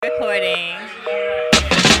recording.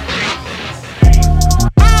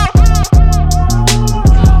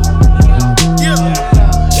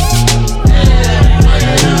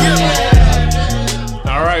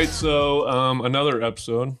 All right, so another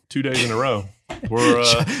episode, 2 days in a row. We're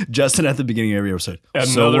Justin at the beginning of every episode.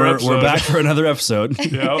 We're back for another episode.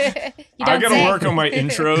 Yep. I got to work on my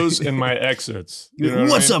intros and my exits. You know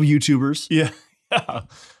What's up, YouTubers? Yeah.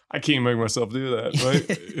 I can't make myself do that.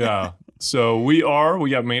 Right? Yeah. So we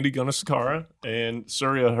got Mandy Gunasekara and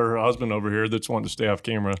Surya, her husband over here, that's wanting to stay off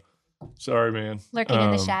camera. Sorry, man. Lurking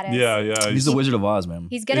in the shadows. Yeah. He's the Wizard of Oz, man.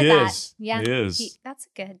 He's good at that. Is. Yeah. He is. That's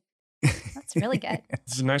good. That's really good.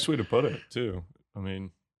 It's a nice way to put it, too. I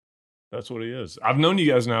mean, that's what he is. I've known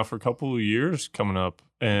you guys now for a couple of years coming up.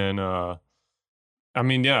 And, so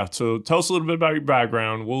tell us a little bit about your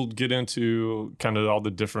background. We'll get into kind of all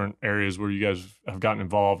the different areas where you guys have gotten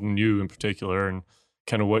involved, and you in particular, and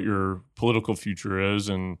kind of what your political future is.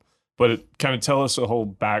 But kind of tell us a whole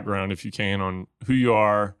background, if you can, on who you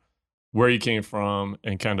are, where you came from,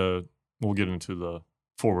 and kind of we'll get into the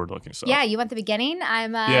forward-looking stuff. Yeah, you want the beginning?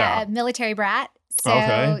 I'm a military brat. So,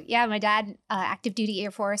 my dad, active duty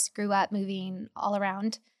Air Force, grew up moving all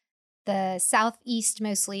around the Southeast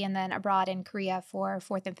mostly, and then abroad in Korea for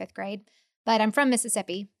 4th and 5th grade. But I'm from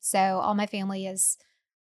Mississippi, so all my family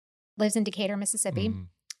lives in Decatur, Mississippi. Mm.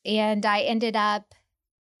 And I ended up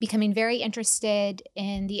becoming very interested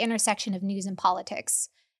in the intersection of news and politics.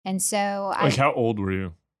 And so how old were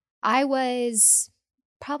you? I was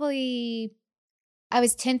 10th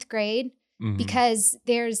grade, because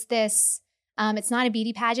there's this, it's not a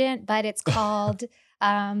beauty pageant, but it's called,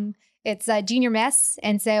 it's a junior miss.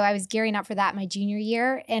 And so I was gearing up for that my junior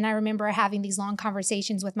year. And I remember having these long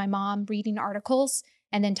conversations with my mom, reading articles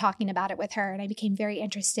and then talking about it with her. And I became very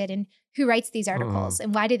interested in who writes these articles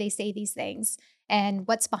and why do they say these things and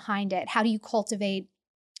what's behind it? How do you cultivate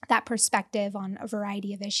that perspective on a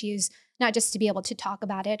variety of issues, not just to be able to talk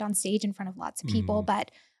about it on stage in front of lots of people, but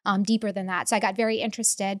deeper than that. So I got very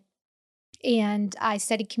interested, and I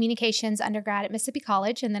studied communications undergrad at Mississippi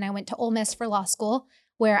College, and then I went to Ole Miss for law school,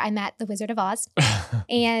 where I met the Wizard of Oz.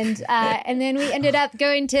 and then we ended up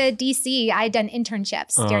going to DC. I had done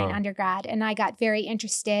internships during undergrad, and I got very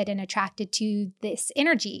interested and attracted to this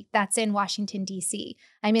energy that's in Washington, DC.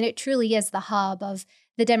 I mean, it truly is the hub of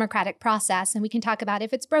the democratic process, and we can talk about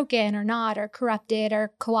if it's broken or not, or corrupted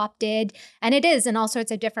or co-opted, and it is in all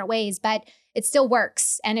sorts of different ways, but it still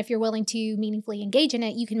works. And if you're willing to meaningfully engage in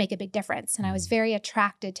it, you can make a big difference. And I was very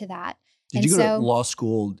attracted to that. Did you go to law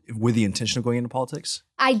school with the intention of going into politics?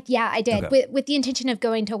 I did, okay. with the intention of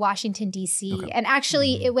going to Washington, D.C. Okay. And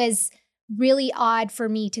actually, it was really odd for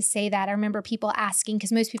me to say that. I remember people asking,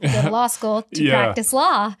 because most people go to law school to practice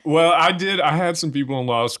law. Well, I did. I had some people in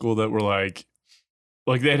law school that were like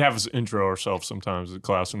they'd have us intro ourselves sometimes in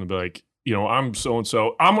class, and they'd be like, I'm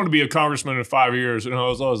so-and-so. I'm going to be a congressman in 5 years. And I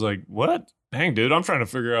was always like, what? Dang, dude, I'm trying to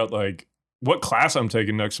figure out what class I'm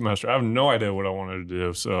taking next semester. I have no idea what I wanted to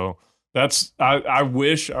do. So I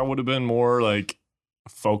wish I would have been more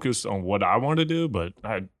focused on what I wanted to do, but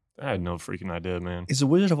I had no freaking idea, man. Is the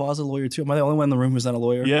Wizard of Oz a lawyer too? Am I the only one in the room who's not a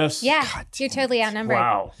lawyer? Yes. Yeah, you're totally outnumbered.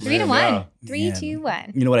 Wow. 3-1. Yeah.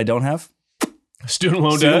 3-2-1. You know what I don't have? Student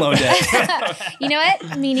loan debt. You know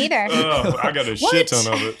what? Me neither. Oh, I got a shit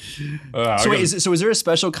ton of it. So is there a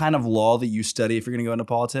special kind of law that you study if you're going to go into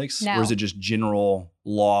politics? No. Or is it just general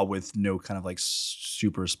law with no kind of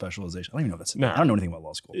super specialization? I don't even know if that's I don't know anything about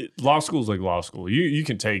law school. Law school is like law school. You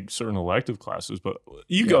can take certain elective classes, but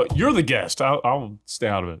you're the guest. I'll stay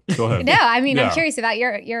out of it. Go ahead. No, I mean, I'm curious about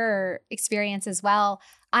your experience as well.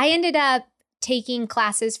 I ended up taking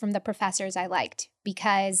classes from the professors I liked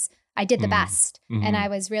because I did the best, and I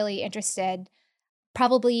was really interested.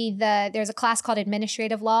 Probably there's a class called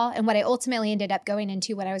administrative law, and what I ultimately ended up going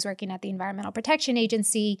into when I was working at the Environmental Protection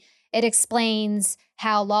Agency, it explains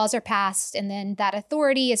how laws are passed, and then that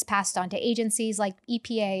authority is passed on to agencies like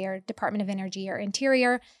EPA or Department of Energy or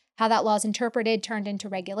Interior, how that law is interpreted, turned into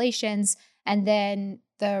regulations, and then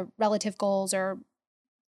the relative goals are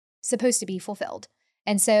supposed to be fulfilled.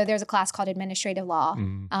 And so there's a class called administrative law,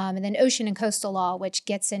 and then ocean and coastal law, which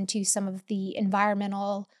gets into some of the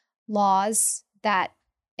environmental laws that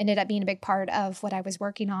ended up being a big part of what I was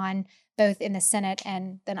working on, both in the Senate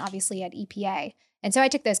and then obviously at EPA. And so I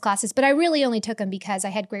took those classes, but I really only took them because I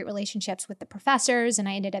had great relationships with the professors, and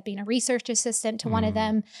I ended up being a research assistant to one of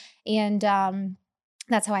them. And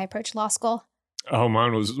that's how I approached law school. Oh,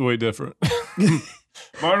 mine was way different.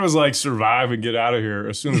 Mine was survive and get out of here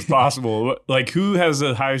as soon as possible. Who has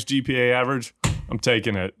the highest GPA average? I'm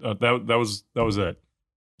taking it. That was it.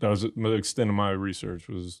 That was the extent of my research.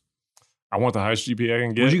 Was I want the highest GPA I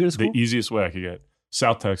can get. Where'd you go to school? The easiest way I could get.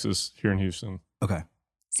 South Texas here in Houston. Okay.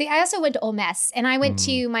 See, I also went to Ole Miss, and I went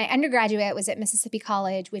to my undergraduate was at Mississippi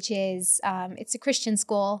College, which is it's a Christian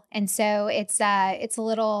school, and so it's a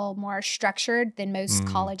little more structured than most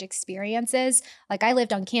college experiences. Like I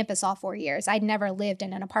lived on campus all 4 years. I'd never lived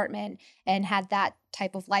in an apartment and had that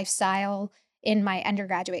type of lifestyle in my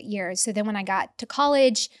undergraduate years. So then when I got to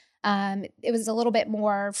college, it was a little bit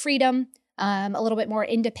more freedom. A little bit more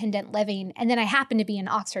independent living. And then I happened to be in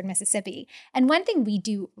Oxford, Mississippi. And one thing we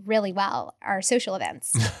do really well are social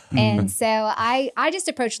events. And so I just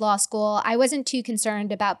approached law school. I wasn't too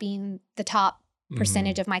concerned about being the top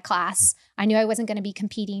percentage of my class. I knew I wasn't going to be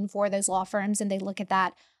competing for those law firms, and they look at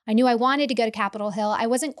that. I knew I wanted to go to Capitol Hill. I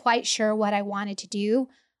wasn't quite sure what I wanted to do.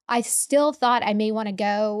 I still thought I may want to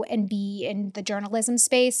go and be in the journalism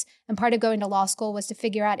space. And part of going to law school was to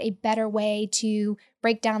figure out a better way to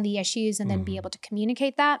break down the issues and then be able to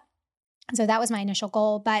communicate that. And so that was my initial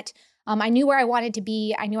goal. But I knew where I wanted to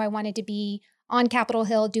be. I knew I wanted to be on Capitol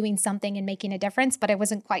Hill doing something and making a difference, but I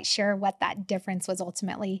wasn't quite sure what that difference was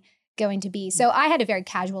ultimately going to be. So I had a very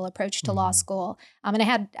casual approach to law school. And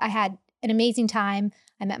I had an amazing time.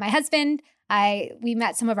 I met my husband. We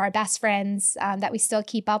met some of our best friends that we still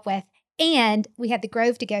keep up with. And we had the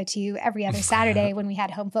Grove to go to every other Saturday when we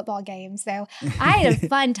had home football games. So I had a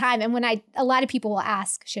fun time. And a lot of people will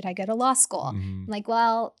ask, should I go to law school? I'm like,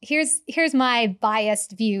 well, here's my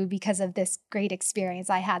biased view because of this great experience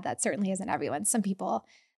I had. That certainly isn't everyone. Some people,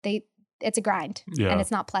 it's a grind and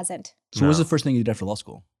it's not pleasant. So what was the first thing you did after law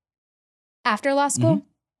school? After law school,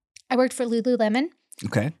 I worked for Lululemon.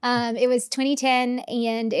 Okay. It was 2010,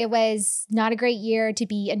 and it was not a great year to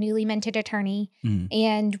be a newly minted attorney.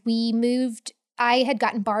 And we moved. I had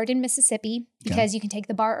gotten barred in Mississippi because you can take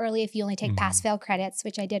the bar early if you only take pass-fail credits,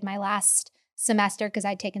 which I did my last semester because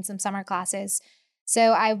I'd taken some summer classes.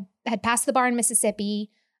 So I had passed the bar in Mississippi.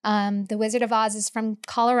 The Wizard of Oz is from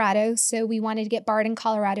Colorado, so we wanted to get barred in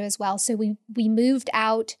Colorado as well. So we moved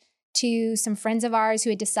out to some friends of ours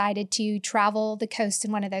who had decided to travel the coast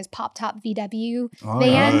in one of those pop-top VW vans.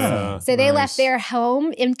 Yeah. So they left their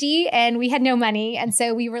home empty, and we had no money. And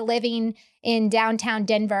so we were living in downtown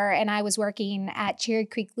Denver, and I was working at Cherry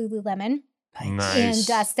Creek Lululemon. Nice.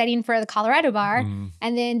 And studying for the Colorado bar.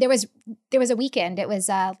 And then there was a weekend. It was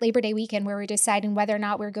Labor Day weekend where we were deciding whether or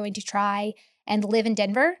not we were going to try and live in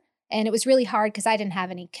Denver. And it was really hard because I didn't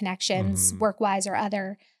have any connections work-wise or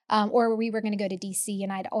other. Or we were going to go to DC,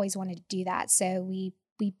 and I'd always wanted to do that. So we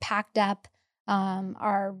packed up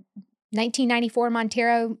our 1994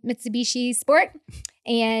 Montero Mitsubishi Sport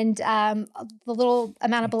and the little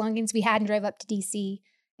amount of belongings we had and drove up to DC.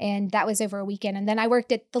 And that was over a weekend. And then I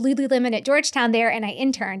worked at the Lululemon at Georgetown there, and I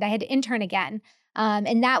interned. I had to intern again.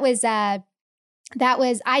 And that was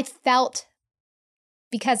I felt,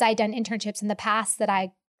 because I'd done internships in the past, that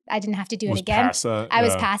I didn't have to do it again. I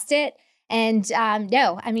was past it. And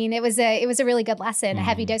no, I mean, it was a really good lesson, a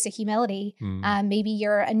heavy dose of humility. Maybe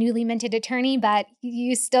you're a newly minted attorney, but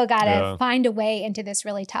you still got to find a way into this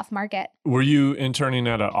really tough market. Were you interning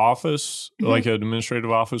at an office, like an administrative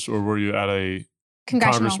office, or were you at a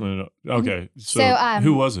congressman? Okay. So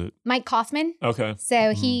who was it? Mike Kaufman. Okay.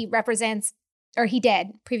 So he represents, or he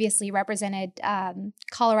did previously represented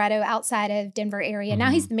Colorado outside of Denver area. Now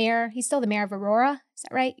he's the mayor. He's still the mayor of Aurora. Is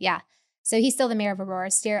that right? Yeah. So he's still the mayor of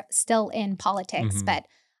Aurora, still in politics, but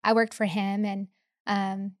I worked for him. And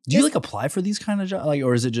do you apply for these kind of jobs,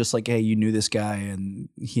 or is it just like, hey, you knew this guy and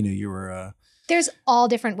he knew you were? There's all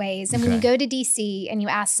different ways, and when you go to DC and you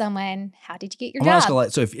ask someone, "How did you get your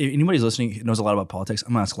job?" So if anybody's listening who knows a lot about politics,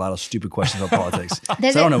 I'm gonna ask a lot of stupid questions about politics. So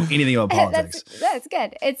I don't know anything about politics. That's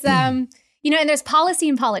good. It's and there's policy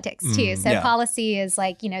and politics too. So policy is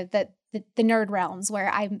the nerd realms where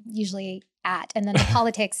I'm usually at. And then the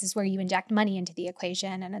politics is where you inject money into the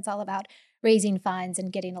equation, and it's all about raising funds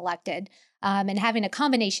and getting elected. And having a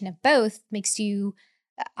combination of both makes you,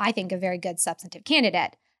 I think, a very good substantive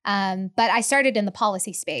candidate. But I started in the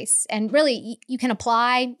policy space, and really you can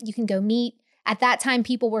apply, you can go meet. At that time,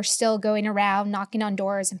 people were still going around knocking on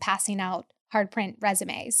doors and passing out hard print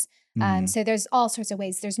resumes. So there's all sorts of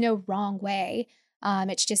ways. There's no wrong way.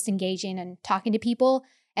 It's just engaging and talking to people.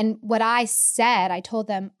 And what I said, I told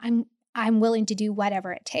them, I'm willing to do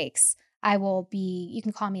whatever it takes. I will be, you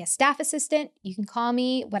can call me a staff assistant. You can call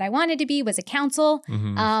me, what I wanted to be was a counsel.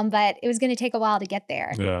 But it was going to take a while to get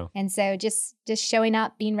there. Yeah. And so just showing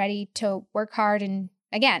up, being ready to work hard. And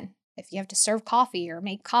again, if you have to serve coffee or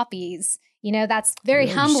make copies, that's very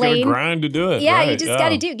humbling. You just gotta grind to do it. Yeah, right? you just got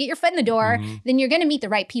to get your foot in the door. Then you're going to meet the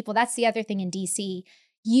right people. That's the other thing in DC.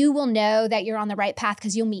 You will know that you're on the right path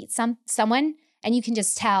because you'll meet someone. And you can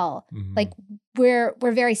just tell, we're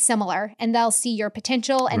very similar, and they'll see your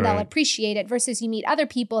potential and they'll appreciate it, versus you meet other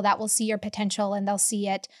people that will see your potential and they'll see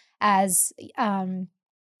it as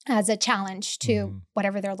a challenge to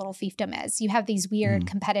whatever their little fiefdom is. You have these weird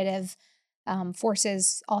competitive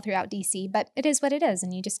forces all throughout DC, but it is what it is,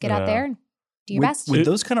 and you just get out there and do your best. With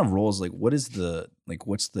those kind of roles, like what's the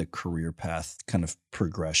career path kind of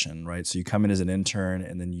progression, right? So you come in as an intern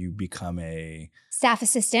and then you become a staff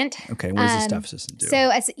assistant. Okay, what does a staff assistant do?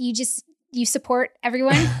 So as you support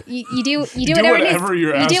everyone. You do whatever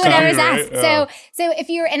you're asked. You do whatever's asked. Right? So if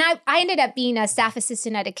you're, and I ended up being a staff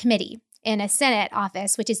assistant at a committee in a Senate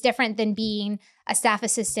office, which is different than being a staff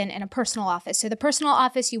assistant in a personal office. So the personal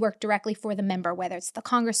office, you work directly for the member, whether it's the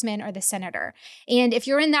congressman or the senator. And if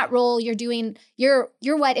you're in that role, you're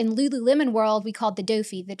what in Lululemon world we called the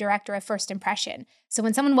DOFI, the director of first impression. So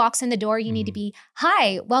when someone walks in the door, you need to be,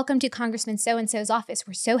 hi, welcome to Congressman so-and-so's office.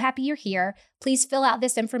 We're so happy you're here. Please fill out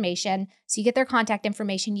this information. So you get their contact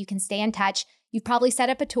information. You can stay in touch. You've probably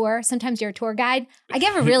set up a tour. Sometimes you're a tour guide. I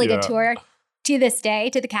gave a really good tour to this day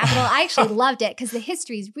to the Capitol. I actually loved it because the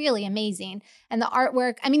history is really amazing. And the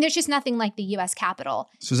artwork, I mean, there's just nothing like the U.S.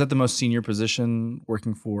 Capitol. So is that the most senior position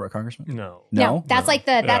working for a congressman? No, that's like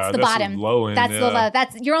that's the bottom. Low end, that's the low.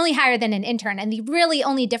 You're only higher than an intern. And the really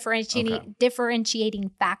only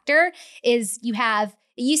differentiating factor is it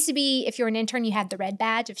used to be if you're an intern, you had the red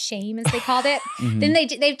badge of shame, as they called it. Then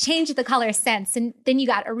they've changed the color since. And then you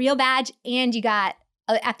got a real badge, and you got,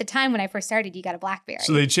 at the time when I first started, you got a BlackBerry.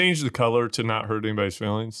 So they changed the color to not hurt anybody's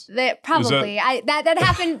feelings? Probably.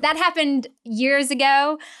 That happened years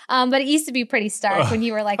ago, but it used to be pretty stark when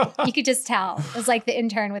you were like, you could just tell. It was like the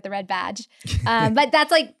intern with the red badge. But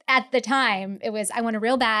that's like, at the time, it was, I want a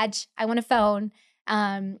real badge, I want a phone,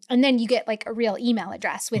 and then you get like a real email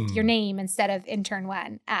address with your name instead of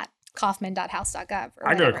intern1@kaufman.house.gov.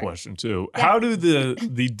 I got a question too. Yeah. How do the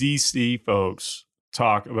DC folks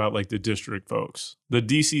talk about like the district folks, the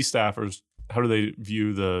DC staffers? How do they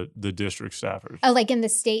view the district staffers? Oh, like in the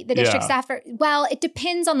state, the district staffer? Well, it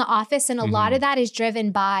depends on the office, and a lot of that is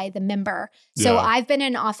driven by the member. So I've been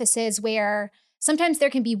in offices where sometimes there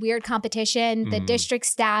can be weird competition. The district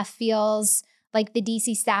staff feels like the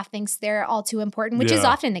DC staff thinks they're all too important, which is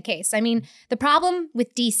often the case. I mean, the problem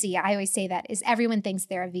with DC, I always say that, is everyone thinks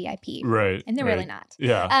they're a VIP. Right. And they're really not.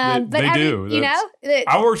 Yeah, they do. You know?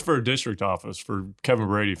 I worked for a district office for Kevin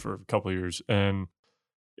Brady for a couple of years, and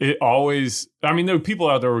it always, I mean, there were people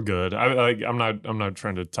out there who were good. I'm not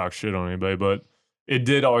trying to talk shit on anybody, but it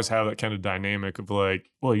did always have that kind of dynamic of like,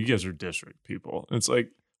 well, you guys are district people. And it's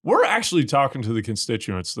like, we're actually talking to the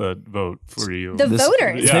constituents that vote for you. The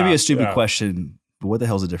voters. It's maybe a stupid question, but what the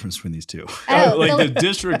hell's the difference between these two? The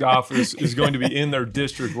district office is going to be in their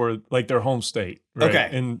district, where like their home state, right? Okay.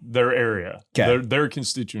 In their area, their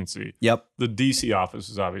constituency. Yep. The DC office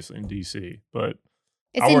is obviously in DC, but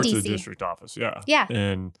I worked in at the district office. Yeah.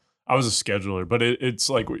 And I was a scheduler, but it's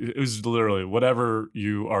like, it was literally whatever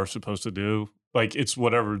you are supposed to do. Like, it's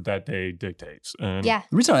whatever that day dictates. And the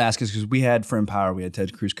reason I ask is because we had for Empower, we had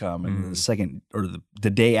Ted Cruz come, and the second, or the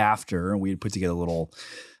day after, we had put together a little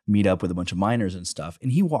meetup with a bunch of miners and stuff. And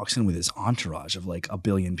he walks in with his entourage of like 1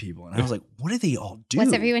 billion people. And I was like, what do they all do?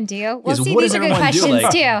 What's everyone do? Well, see, these are good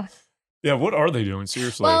questions too. Yeah, what are they doing?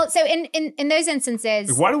 Seriously. Well, so in those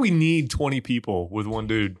instances, like, why do we need 20 people with one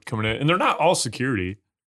dude coming in? And they're not all security.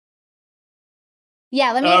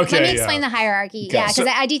 Yeah, let me explain the hierarchy. Okay. Yeah, because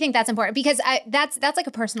I do think that's important, because that's like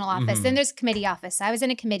a personal office. Then there's a committee office. I was in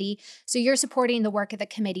a committee, so you're supporting the work of the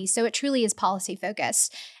committee. So it truly is policy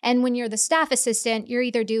focused. And when you're the staff assistant, you're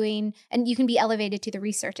either doing, and you can be elevated to the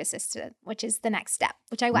research assistant, which is the next step,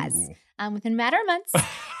 which I was within a matter of months.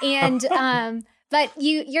 And but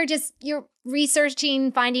you're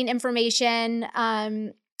researching, finding information.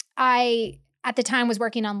 I at the time was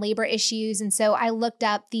working on labor issues. And so I looked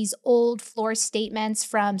up these old floor statements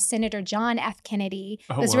from Senator John F. Kennedy.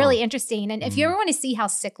 It was really interesting. And if you ever want to see how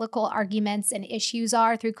cyclical arguments and issues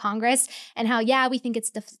are through Congress, and how, we think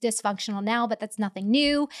it's dysfunctional now, but that's nothing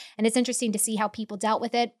new. And it's interesting to see how people dealt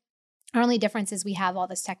with it. Our only difference is we have all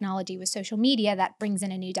this technology with social media that brings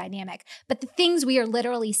in a new dynamic. But the things we are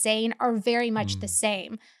literally saying are very much the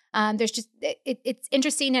same. There's just, it's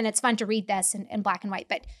interesting, and it's fun to read this in black and white.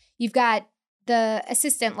 But you've got the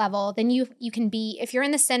assistant level, then you can be, if you're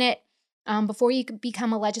in the Senate, before you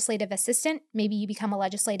become a legislative assistant, maybe you become a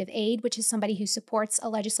legislative aide, which is somebody who supports a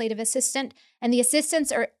legislative assistant. And the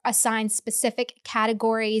assistants are assigned specific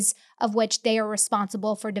categories of which they are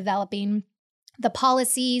responsible for developing the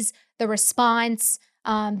policies, the response,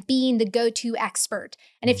 being the go-to expert.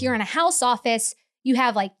 And if you're in a House office, you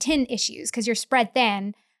have like 10 issues because you're spread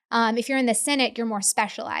thin. If you're in the Senate, you're more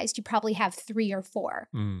specialized. You probably have 3 or 4.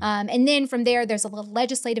 And then from there, there's a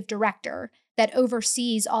legislative director that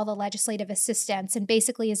oversees all the legislative assistants and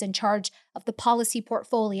basically is in charge of the policy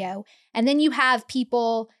portfolio. And then you have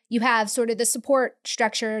sort of the support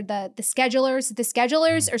structure, the schedulers. The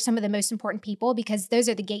schedulers are some of the most important people because those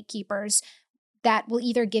are the gatekeepers that will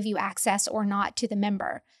either give you access or not to the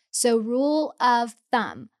member. So rule of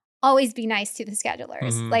thumb, always be nice to the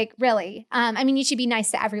schedulers. Like really. I mean, you should be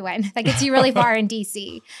nice to everyone. That gets you really far in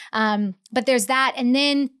DC. But there's that. And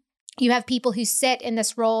then you have people who sit in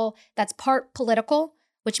this role that's part political,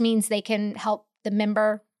 which means they can help the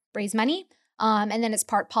member raise money. And then it's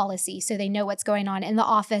part policy. So they know what's going on in the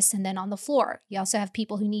office and then on the floor. You also have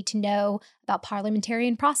people who need to know about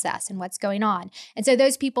parliamentarian process and what's going on. And so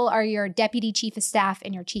those people are your deputy chief of staff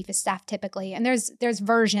and your chief of staff typically. And there's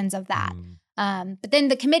versions of that. But then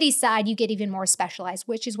the committee side, you get even more specialized,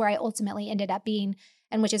 which is where I ultimately ended up being,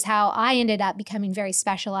 and which is how I ended up becoming very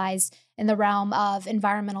specialized in the realm of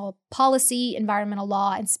environmental policy, environmental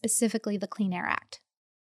law, and specifically the Clean Air Act.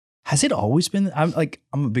 Has it always been? I'm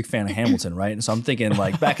a big fan of Hamilton, right? And so I'm thinking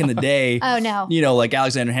like back in the day, oh no, like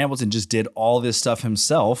Alexander Hamilton just did all this stuff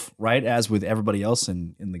himself, right? As with everybody else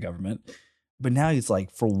in the government. But now it's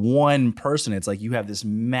like for one person, it's like you have this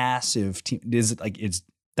massive team. Is it like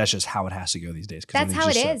that's just how it has to go these days? That's how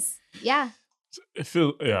it is. Yeah.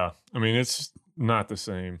 I mean, it's not the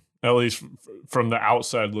same. At least from the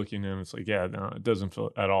outside looking in, it's like, no, it doesn't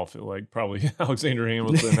at all feel like probably Alexander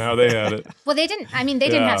Hamilton, how they had it. Well, they didn't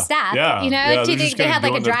have staff, they had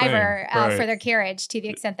like a driver for their carriage to the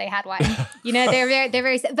extent they had one. They're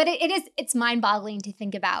very, but it's mind boggling to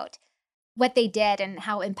think about what they did and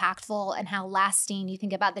how impactful and how lasting. You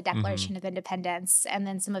think about the Declaration of Independence and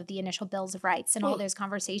then some of the initial bills of rights and all those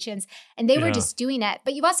conversations, and they were just doing it.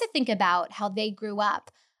 But you also think about how they grew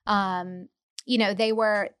up. They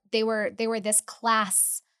were this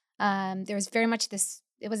class. There was very much this,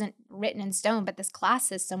 it wasn't written in stone, but this class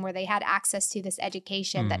system where they had access to this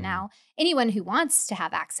education that now anyone who wants to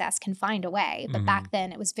have access can find a way. But back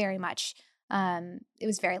then it was very much, it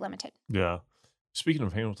was very limited. Yeah. Speaking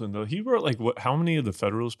of Hamilton, though, he wrote how many of the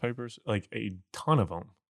Federalist Papers? Like a ton of them.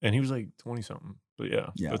 And he was like 20 something. But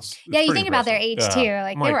it's you think about their age too.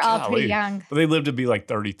 Like they were all pretty young. But they lived to be like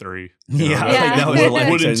 33. That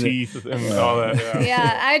was wooden teeth and all that.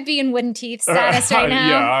 Yeah, I'd be in wooden teeth status right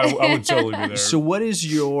now. I would totally be there. So what is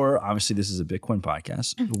obviously this is a Bitcoin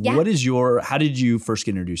podcast. What is how did you first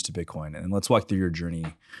get introduced to Bitcoin? And let's walk through your journey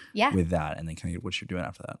with that and then kind of what you're doing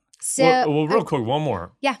after that. So, well, real quick, one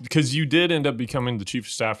more. Yeah. Because you did end up becoming the chief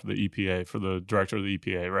of staff of the EPA, for the director of the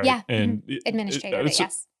EPA, right? Yeah. And administrator,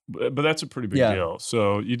 yes. But that's a pretty big deal.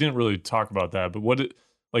 So you didn't really talk about that.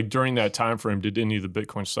 But during that time frame, did any of the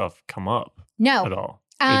Bitcoin stuff come up? No. At all?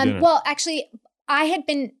 Well, actually, I'd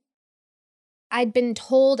been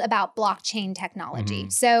told about blockchain technology.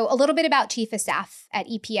 So a little bit about chief of staff at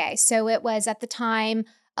EPA. So it was at the time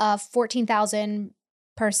a 14,000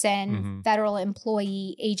 person federal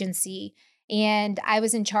employee agency. And I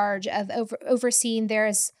was in charge of overseeing,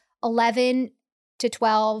 there's 11 to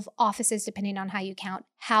 12 offices, depending on how you count,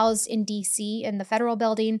 housed in DC in the federal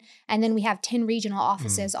building. And then we have 10 regional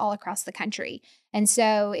offices all across the country. And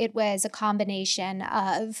so it was a combination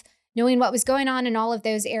of knowing what was going on in all of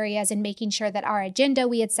those areas and making sure that our agenda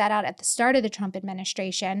we had set out at the start of the Trump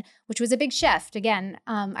administration, which was a big shift. Again,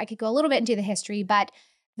 I could go a little bit into the history, but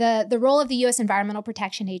the role of the U.S. Environmental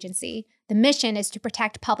Protection Agency, the mission is to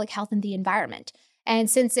protect public health and the environment. And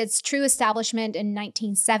since its true establishment in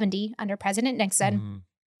 1970 under President Nixon,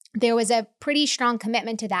 there was a pretty strong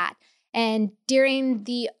commitment to that. And during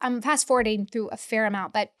I'm fast forwarding through a fair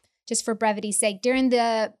amount, but just for brevity's sake, during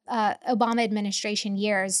the Obama administration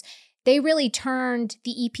years, they really turned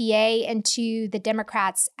the EPA into the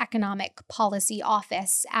Democrats' economic policy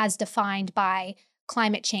office as defined by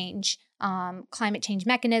climate change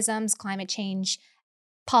mechanisms, climate change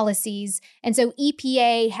policies. And so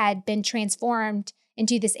EPA had been transformed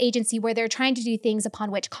into this agency where they're trying to do things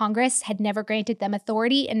upon which Congress had never granted them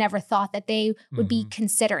authority and never thought that they would be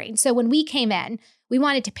considering. So when we came in, we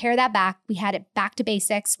wanted to pare that back. We had it back to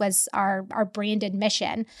basics was our branded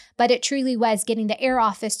mission, but it truly was getting the air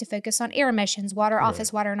office to focus on air emissions, water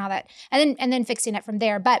office, water and all that, and then fixing it from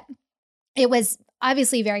there. But it was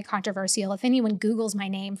obviously very controversial. If anyone Googles my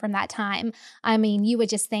name from that time, I mean, you would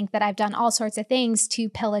just think that I've done all sorts of things to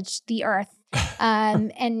pillage the earth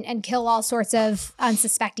and kill all sorts of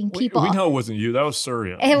unsuspecting people. We know it wasn't you. That was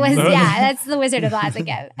Surya. It was, that's the Wizard of Oz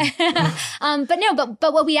again.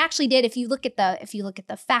 But what we actually did, if you look at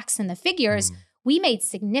the facts and the figures, we made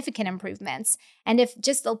significant improvements. And if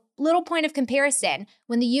just a little point of comparison,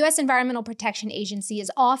 when the U.S. Environmental Protection Agency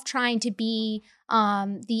is off trying to be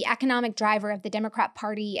the economic driver of the Democrat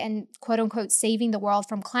Party and quote unquote saving the world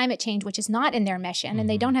from climate change, which is not in their mission, and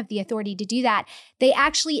they don't have the authority to do that, they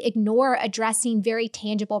actually ignore addressing very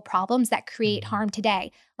tangible problems that create harm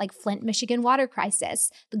today, like Flint, Michigan water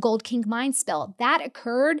crisis, the Gold King mine spill. That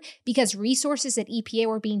occurred because resources at EPA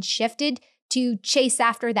were being shifted to chase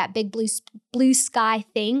after that big blue sky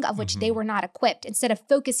thing of which they were not equipped, instead of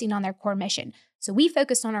focusing on their core mission. So we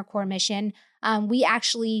focused on our core mission. We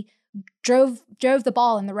actually drove the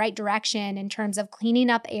ball in the right direction in terms of cleaning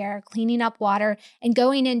up air, cleaning up water, and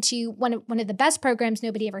going into one of the best programs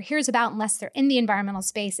nobody ever hears about unless they're in the environmental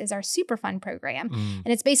space is our Superfund program. And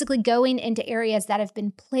it's basically going into areas that have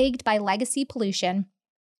been plagued by legacy pollution.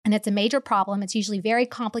 And it's a major problem. It's usually very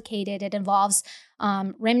complicated. It involves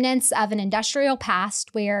remnants of an industrial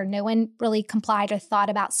past where no one really complied or thought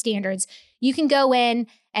about standards. You can go in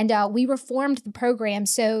and we reformed the program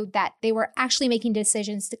so that they were actually making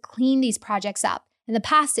decisions to clean these projects up. In the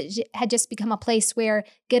past, it had just become a place where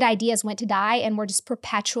good ideas went to die and were just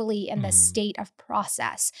perpetually in this state of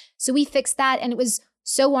process. So we fixed that, and it was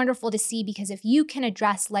so wonderful to see, because if you can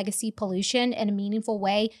address legacy pollution in a meaningful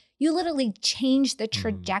way, you literally change the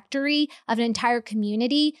trajectory of an entire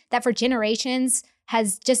community that for generations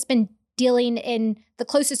has just been dealing in the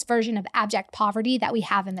closest version of abject poverty that we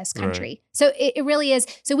have in this country. Right. So it really is.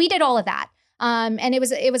 So we did all of that. And it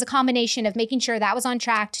was a combination of making sure that was on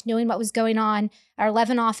track, knowing what was going on, our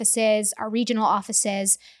 11 offices, our regional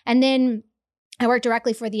offices, and then I worked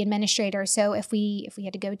directly for the administrator. So if we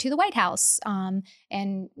had to go to the White House and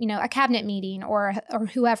a cabinet meeting or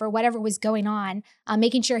whoever, whatever was going on,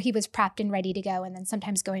 making sure he was prepped and ready to go, and then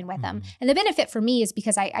sometimes going with him. And the benefit for me is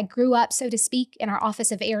because I grew up, so to speak, in our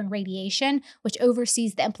Office of Air and Radiation, which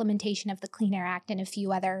oversees the implementation of the Clean Air Act and a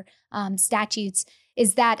few other statutes,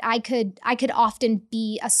 is that I could often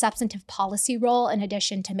be a substantive policy role in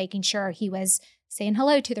addition to making sure he was saying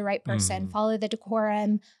hello to the right person, follow the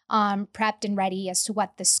decorum, prepped and ready as to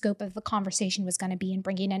what the scope of the conversation was going to be, and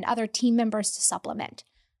bringing in other team members to supplement.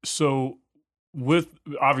 So with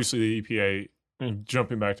obviously the EPA, and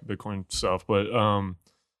jumping back to Bitcoin stuff, but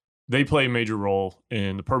they play a major role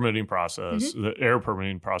in the permitting process, the air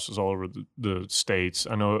permitting process all over the states.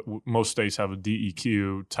 I know most states have a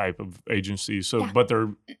DEQ type of agency, so but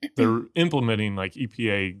they're implementing like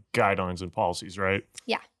EPA guidelines and policies, right?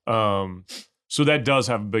 Yeah. So that does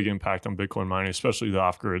have a big impact on Bitcoin mining, especially the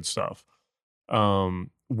off-grid stuff.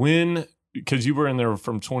 Because you were in there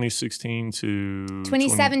from 2016 to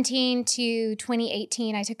 2017 to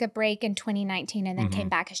 2018. I took a break in 2019 and then came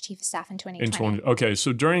back as chief of staff in 2020. Okay,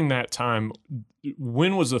 so during that time,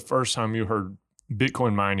 when was the first time you heard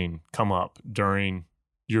Bitcoin mining come up during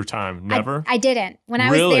your time? Never? I didn't. When I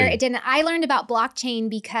was there, it didn't. I learned about blockchain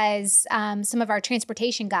because some of our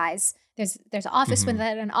transportation guys, there's an office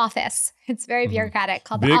within an office. It's very bureaucratic,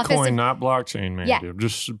 called the Office of... not blockchain, man. Yeah.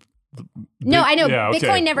 No, I know. Yeah,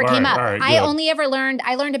 Bitcoin never came up. Right, I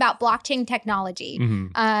learned about blockchain technology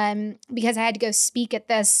because I had to go speak at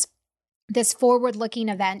this forward-looking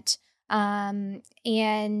event.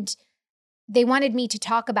 And they wanted me to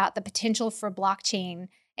talk about the potential for blockchain.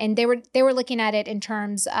 And they were looking at it in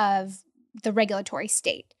terms of the regulatory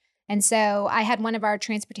state. And so I had one of our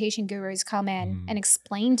transportation gurus come in and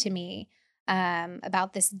explain to me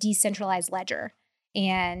about this decentralized ledger.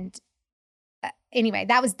 And anyway,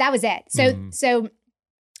 that was it. So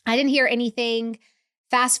I didn't hear anything.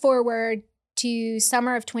 Fast forward to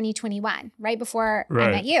summer of 2021, right before I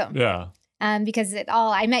met you. Yeah. Because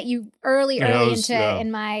I met you early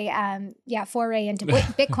in my foray into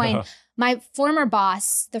Bitcoin. My former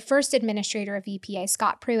boss, the first administrator of EPA,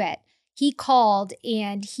 Scott Pruitt, he called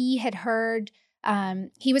and he had heard,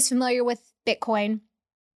 he was familiar with Bitcoin.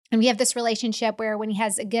 And we have this relationship where when he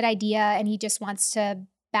has a good idea and he just wants to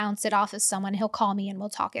bounce it off of someone, he'll call me and we'll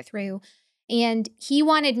talk it through. And he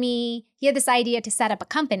had this idea to set up a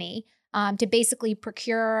company to basically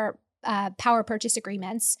procure power purchase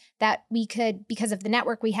agreements that we could, because of the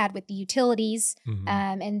network we had with the utilities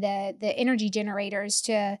and the energy generators,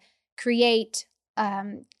 to create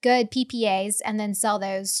good PPAs and then sell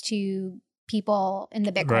those to people in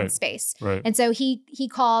the Bitcoin space. Right. And so he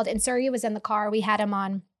called, and Surya was in the car. We had him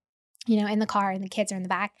on, in the car, and the kids are in the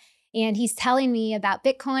back. And he's telling me about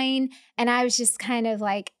Bitcoin. And I was just kind of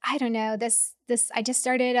like, I don't know, I just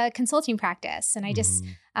started a consulting practice, and I just,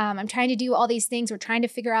 I'm trying to do all these things. We're trying to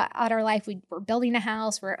figure out our life. We're building a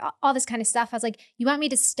house. We're all this kind of stuff. I was like, you want me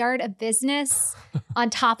to start a business on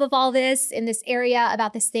top of all this in this area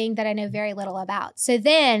about this thing that I know very little about? So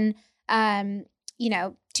then,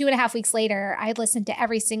 2.5 weeks later, I had listened to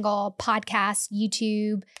every single podcast,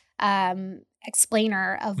 YouTube,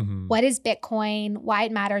 explainer of what is Bitcoin, why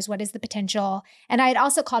it matters, what is the potential. And I had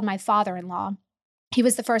also called my father-in-law. He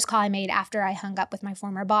was the first call I made after I hung up with my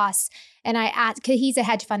former boss. And I asked, because he's a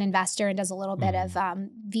hedge fund investor and does a little bit of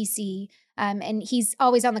VC. And he's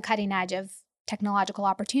always on the cutting edge of technological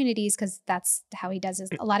opportunities because that's how he does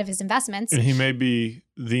a lot of his investments. And he may be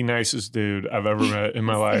the nicest dude I've ever met in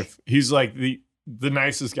my life. He's like the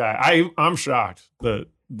nicest guy. I'm shocked that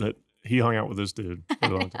he hung out with this dude for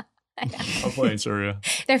a long time. I'm playing Surya.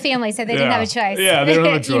 They're family, so they didn't have a choice. Yeah, they don't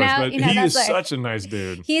have a choice. But he is such a nice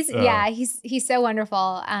dude. He's so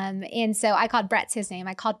wonderful. And so I called Brett's his name.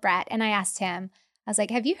 I called Brett and I asked him, I was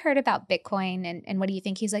like, have you heard about Bitcoin? And what do you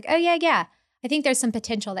think? He's like, oh yeah. I think there's some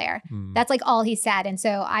potential there. That's like all he said. And so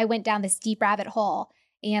I went down this deep rabbit hole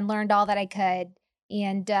and learned all that I could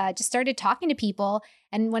and just started talking to people.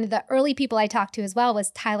 And one of the early people I talked to as well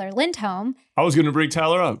was Tyler Lindholm. I was going to bring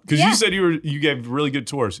Tyler up because you said you gave really good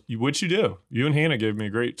tours. Which you do. You and Hannah gave me a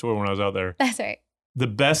great tour when I was out there. That's right. The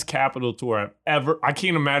best capital tour I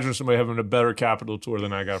can't imagine somebody having a better capital tour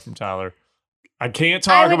than I got from Tyler. I can't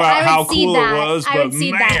talk about how cool it was, but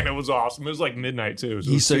man, it was awesome. It was like midnight too.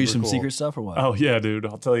 He showed you some secret stuff or what? Oh yeah, dude.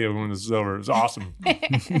 I'll tell you when this is over. It was awesome.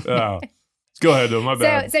 Go ahead though, my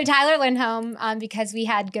bad. So Tyler Lindholm, because we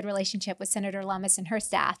had good relationship with Senator Lummis and her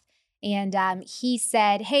staff. And he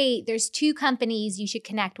said, hey, there's 2 companies you should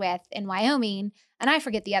connect with in Wyoming. And I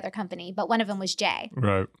forget the other company, but one of them was Jay.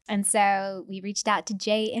 Right. And so we reached out to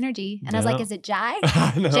Jay Energy. And I was like, is it Jai?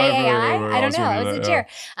 No, J-A-I? I don't know. It was a cheer.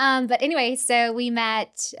 But anyway, so we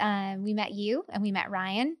met you and we met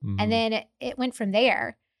Ryan. And then it went from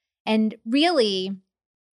there. And really,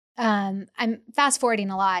 I'm fast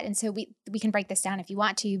forwarding a lot. And so we can break this down if you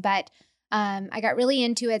want to. But I got really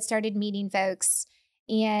into it, started meeting folks.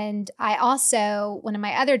 And I also, one of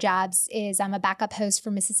my other jobs is I'm a backup host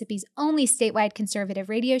for Mississippi's only statewide conservative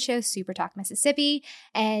radio show, Super Talk Mississippi.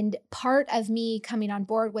 And part of me coming on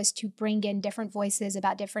board was to bring in different voices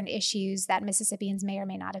about different issues that Mississippians may or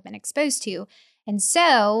may not have been exposed to. And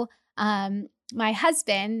so my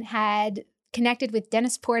husband had connected with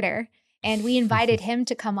Dennis Porter, and we invited him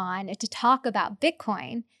to come on to talk about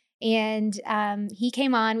Bitcoin. And he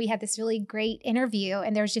came on, we had this really great interview,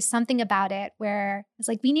 and there was just something about it where I was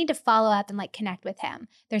like, we need to follow up and like connect with him.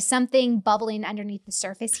 There's something bubbling underneath the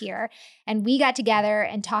surface here. And we got together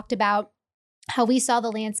and talked about how we saw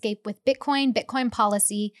the landscape with Bitcoin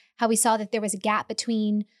policy, how we saw that there was a gap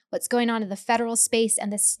between what's going on in the federal space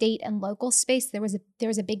and the state and local space. There was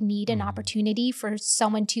a big need and opportunity for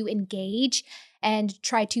someone to engage and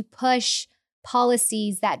try to push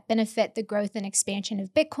policies that benefit the growth and expansion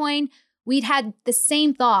of Bitcoin. We'd had the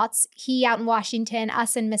same thoughts, he out in Washington,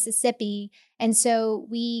 us in Mississippi. And so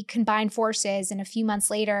we combined forces, and a few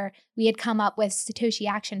months later, we had come up with Satoshi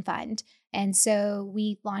Action Fund. And so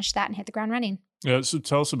we launched that and hit the ground running. Yeah, so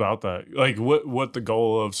tell us about that. Like what the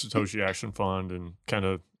goal of Satoshi Action Fund and kind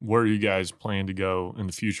of where you guys plan to go in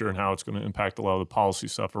the future and how it's going to impact a lot of the policy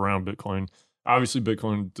stuff around Bitcoin. Obviously,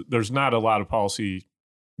 Bitcoin, there's not a lot of policy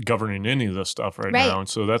governing any of this stuff right now. And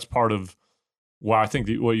so that's part of why I think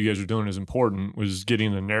what you guys are doing is important, was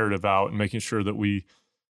getting the narrative out and making sure that we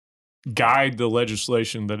guide the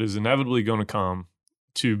legislation that is inevitably going to come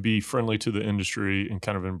to be friendly to the industry and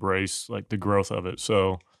kind of embrace like the growth of it.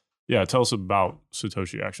 So yeah, tell us about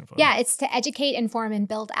Satoshi Action Fund. Yeah, it's to educate, inform, and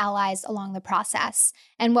build allies along the process.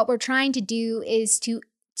 And what we're trying to do is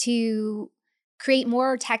to create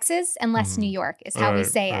more Texas and less New York is how we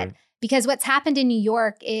say it. Because what's happened in New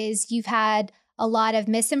York is you've had a lot of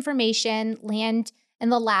misinformation land in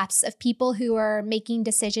the laps of people who are making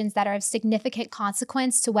decisions that are of significant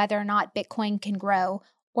consequence to whether or not Bitcoin can grow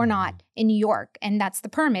or not in New York. And that's the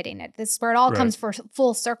permitting. This is where it all comes for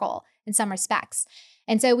full circle in some respects.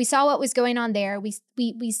 And so we saw what was going on there.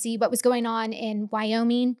 We see what was going on in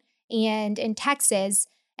Wyoming and in Texas.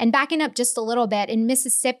 And backing up just a little bit, in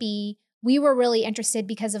Mississippi, we were really interested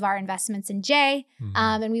because of our investments in Jay,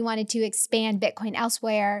 and we wanted to expand Bitcoin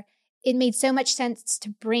elsewhere. It made so much sense to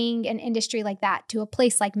bring an industry like that to a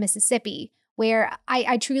place like Mississippi, where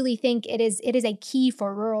I truly think it is a key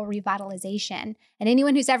for rural revitalization. And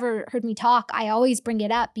anyone who's ever heard me talk, I always bring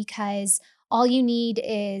it up because all you need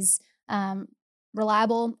is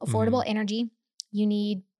reliable, affordable energy. You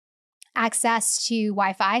need access to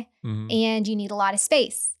Wi-Fi, and you need a lot of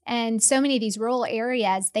space. And so many of these rural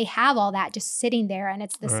areas, they have all that just sitting there, and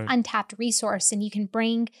it's this untapped resource. And you can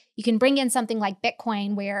bring in something like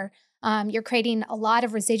Bitcoin, where you're creating a lot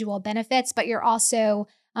of residual benefits, but you're also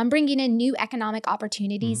bringing in new economic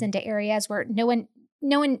opportunities into areas where no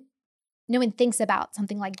one one thinks about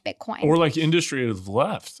something like Bitcoin. Or like industry has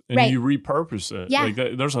left and Right. you repurpose it. Yeah. Like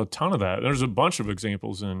there's a ton of that. There's a bunch of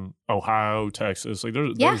examples in Ohio, Texas. Like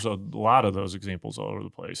there's a lot of those examples all over the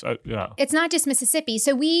place. It's not just Mississippi.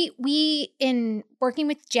 So we in working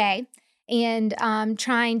with Jay and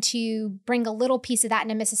trying to bring a little piece of that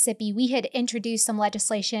into Mississippi, we had introduced some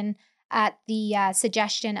legislation at the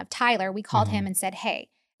suggestion of Tyler. We called him and said, hey,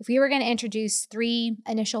 if we were going to introduce 3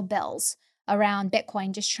 initial bills around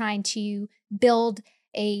Bitcoin, just trying to build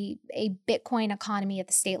a Bitcoin economy at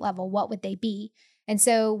the state level, what would they be? And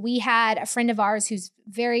so we had a friend of ours who's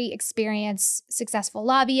very experienced, successful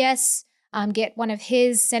lobbyist, get one of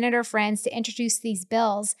his senator friends to introduce these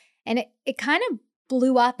bills. And it kind of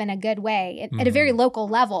blew up in a good way at a very local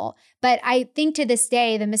level. But I think to this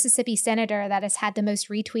day, the Mississippi senator that has had the most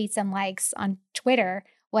retweets and likes on Twitter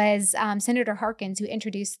was Senator Harkins, who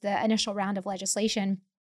introduced the initial round of legislation,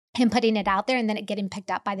 him putting it out there and then it getting picked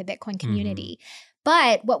up by the Bitcoin community.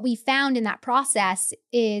 But what we found in that process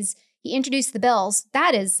is he introduced the bills.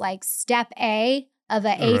 That is like step A of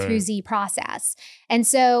a A through Z process. And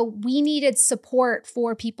so we needed support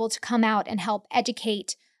for people to come out and help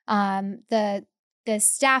educate the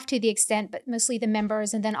staff to the extent, but mostly the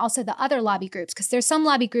members, and then also the other lobby groups, because there's some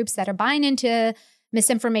lobby groups that are buying into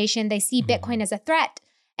misinformation. They see Bitcoin as a threat.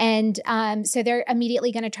 And so they're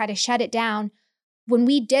immediately going to try to shut it down. When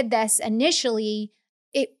we did this initially,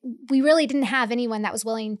 we really didn't have anyone that was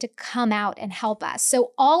willing to come out and help us.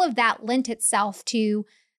 So all of that lent itself to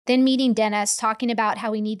then meeting Dennis, talking about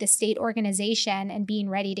how we need the state organization and being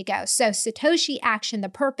ready to go. So Satoshi Action, the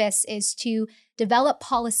purpose is to develop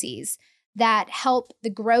policies that help the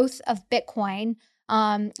growth of Bitcoin,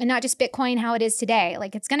 and not just Bitcoin how it is today.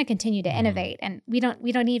 Like it's going to continue to innovate, and we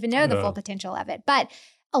don't even know the full potential of it. But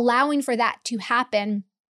allowing for that to happen,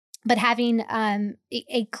 but having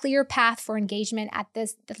a clear path for engagement at the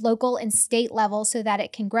local and state level so that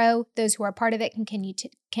it can grow. Those who are part of it can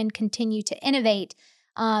continue to innovate,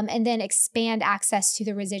 and then expand access to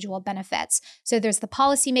the residual benefits. So there's the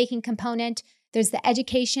policymaking component, there's the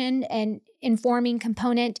education and informing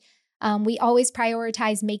component. We always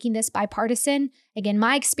prioritize making this bipartisan. Again,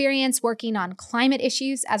 my experience working on climate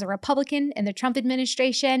issues as a Republican in the Trump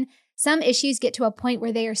administration, some issues get to a point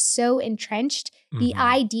where they are so entrenched. The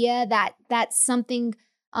idea that something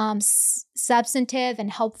substantive and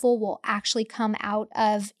helpful will actually come out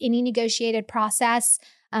of any negotiated process,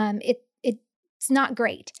 it's not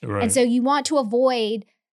great. Right. And so you want to avoid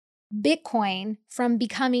Bitcoin from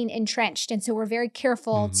becoming entrenched. And so we're very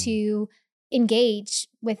careful to engage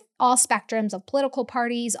with all spectrums of political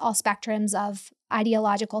parties, all spectrums of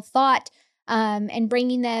ideological thought, and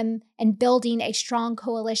bringing them and building a strong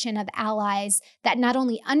coalition of allies that not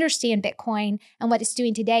only understand Bitcoin and what it's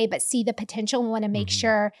doing today, but see the potential and want to make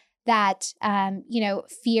sure that,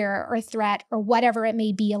 fear or threat or whatever it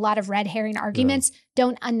may be, a lot of red herring arguments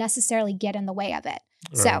don't unnecessarily get in the way of it.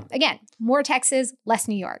 Right. So again, more Texas, less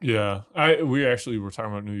New York. Yeah. We actually were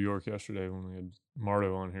talking about New York yesterday when we had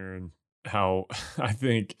Marto on here, and how I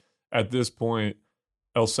think at this point,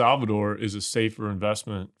 El Salvador is a safer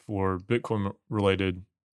investment for Bitcoin related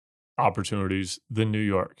opportunities than New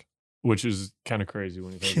York, which is kind of crazy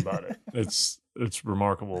when you think about it. It's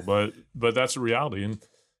remarkable, but that's a reality. And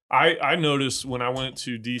I noticed when I went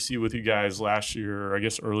to DC with you guys last year, or I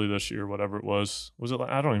guess early this year, whatever it was it?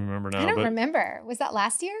 I don't even remember now. I don't remember. Was that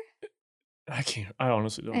last year? I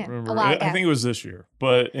honestly don't remember. A while ago. I think it was this year,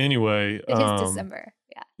 but anyway, it is December.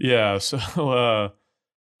 Yeah. So,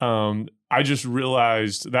 I just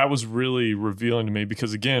realized that was really revealing to me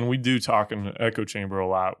because, again, we do talk in the echo chamber a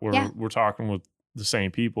lot where we're talking with the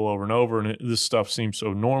same people over and over, and this stuff seems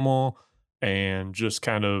so normal and just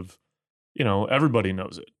kind of, everybody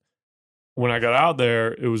knows it. When I got out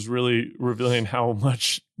there, it was really revealing how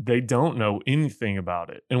much they don't know anything about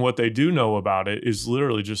it. And what they do know about it is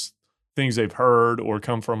literally just things they've heard or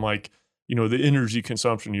come from, like, the energy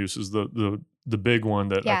consumption use is the big one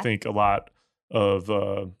that I think a lot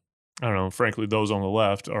of, frankly, those on the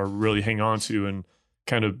left are really hang on to and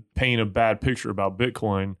kind of paint a bad picture about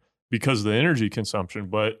Bitcoin because of the energy consumption.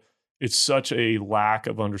 But it's such a lack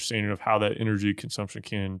of understanding of how that energy consumption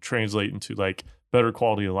can translate into like better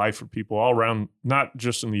quality of life for people all around, not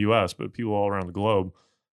just in the US, but people all around the globe.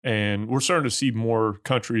 And we're starting to see more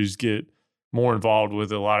countries get more involved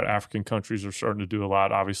with it. A lot of African countries are starting to do a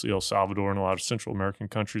lot. Obviously, El Salvador and a lot of Central American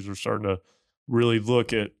countries are starting to really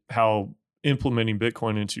look at how implementing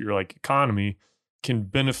Bitcoin into your like economy can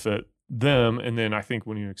benefit them. And then I think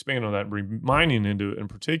when you expand on that and bring mining into it in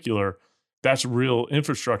particular, that's real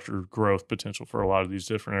infrastructure growth potential for a lot of these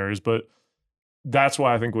different areas. But that's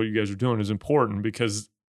why I think what you guys are doing is important, because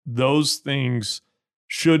those things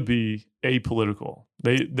should be apolitical.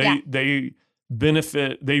 They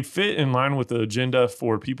benefit, they fit in line with the agenda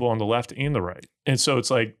for people on the left and the right. And so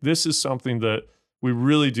it's like, this is something that we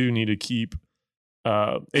really do need to keep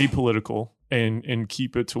apolitical and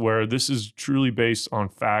keep it to where this is truly based on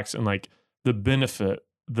facts and like the benefit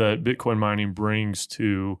that Bitcoin mining brings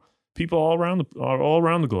to people all around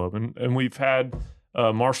the globe. And we've had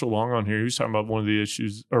Marshall Long on here. He was talking about one of the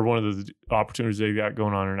issues or one of the opportunities they got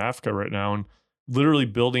going on in Africa right now, and literally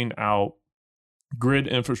building out grid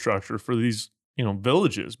infrastructure for these,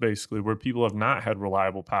 villages basically where people have not had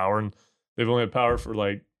reliable power and they've only had power for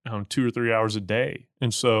like 2 or 3 hours a day.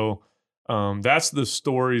 And so that's the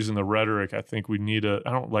stories and the rhetoric I think we need to, I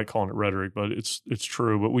don't like calling it rhetoric, but it's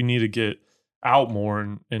true, but we need to get out more.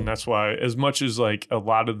 And that's why, as much as like a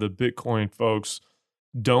lot of the Bitcoin folks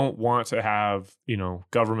don't want to have,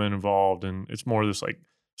 government involved, and it's more this like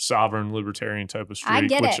sovereign libertarian type of streak,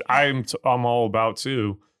 which I'm all about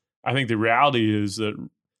too. I think the reality is that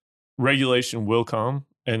regulation will come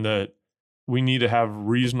and that we need to have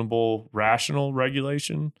reasonable, rational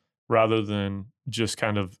regulation rather than just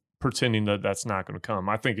kind of pretending that that's not going to come.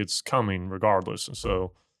 I think it's coming regardless. And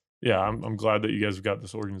so, yeah, I'm glad that you guys have got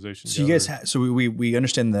this organization. So together. We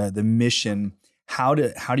understand the mission. How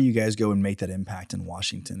do you guys go and make that impact in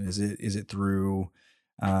Washington? Is it through,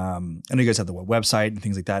 I know you guys have the website and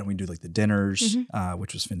things like that, and we do like the dinners,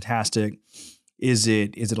 which was fantastic. Is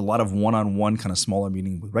it a lot of one-on-one kind of smaller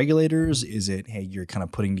meeting with regulators? Is it, hey, you're kind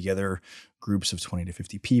of putting together groups of 20 to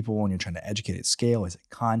 50 people and you're trying to educate at scale? Is it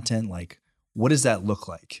content? Like, what does that look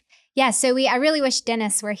like? Yeah, so I really wish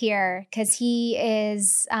Dennis were here because he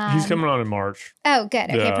is. He's coming on in March. Oh, good.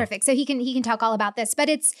 Okay, perfect. So he can talk all about this, but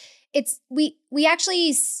we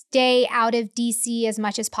actually stay out of DC as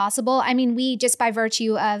much as possible. I mean, we just by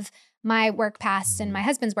virtue of my work past and my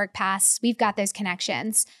husband's work past, we've got those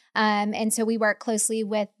connections. And so we work closely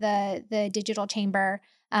with the digital chamber,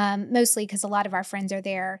 mostly because a lot of our friends are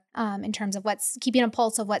there in terms of keeping a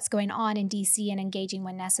pulse of what's going on in DC and engaging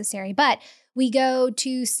when necessary. But we go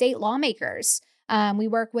to state lawmakers. We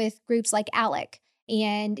work with groups like ALEC,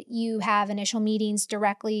 and you have initial meetings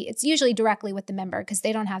directly. It's usually directly with the member because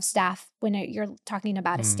they don't have staff when you're talking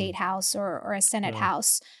about a state house or a Senate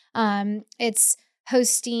house. It's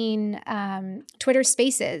hosting Twitter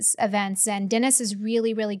Spaces events. And Dennis is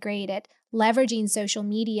really, really great at leveraging social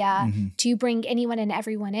media to bring anyone and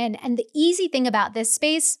everyone in. And the easy thing about this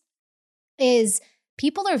space is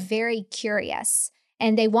people are very curious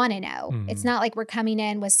and they want to know. It's not like we're coming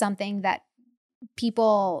in with something that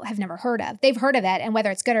people have never heard of. They've heard of it, and whether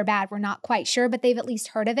it's good or bad, we're not quite sure, but they've at least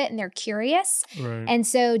heard of it and they're curious. Right. And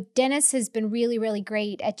so Dennis has been really, really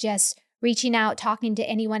great at just reaching out, talking to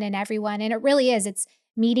anyone and everyone. And it really is, it's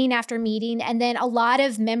meeting after meeting. And then a lot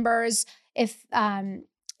of members, if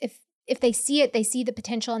they see it, they see the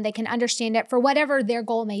potential and they can understand it for whatever their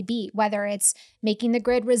goal may be, whether it's making the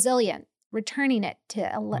grid resilient, returning it to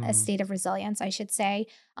a state of resilience, I should say.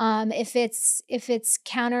 If it's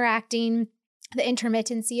counteracting the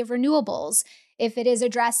intermittency of renewables, if it is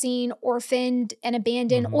addressing orphaned and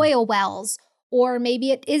abandoned oil wells, or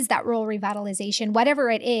maybe it is that rural revitalization, whatever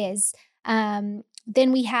it is, then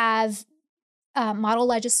we have model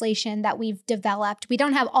legislation that we've developed. We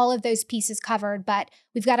don't have all of those pieces covered, but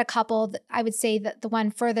we've got a couple. I would say that the one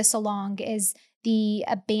furthest along is the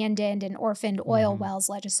abandoned and orphaned oil wells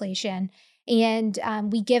legislation. And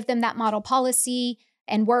we give them that model policy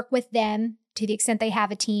and work with them to the extent they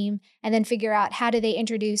have a team, and then figure out how do they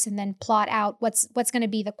introduce and then plot out what's going to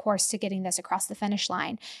be the course to getting this across the finish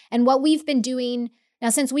line. And what we've been doing now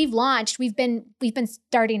since we've launched, we've been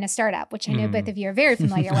starting a startup, which I know both of you are very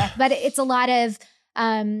familiar with, but it's a lot of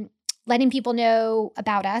letting people know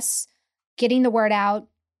about us, getting the word out.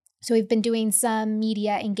 So we've been doing some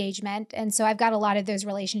media engagement. And so I've got a lot of those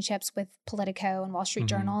relationships with Politico and Wall Street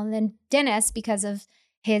Journal. And then Dennis, because of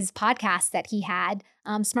his podcast that he had,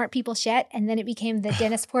 Smart People Shit, and then it became the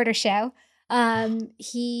Dennis Porter Show.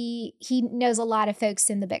 He knows a lot of folks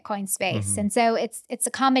in the Bitcoin space. And so it's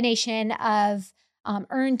a combination of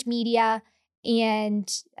earned media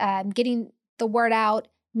and getting the word out,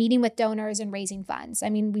 meeting with donors and raising funds. I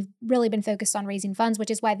mean, we've really been focused on raising funds,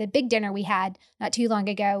 which is why the big dinner we had not too long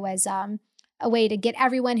ago was a way to get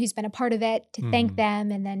everyone who's been a part of it to thank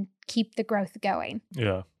them and then keep the growth going.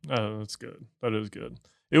 Yeah, that's good. That is good.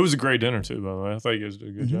 It was a great dinner too, by the way. I thought you guys did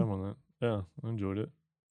a good job on that. Yeah, I enjoyed it.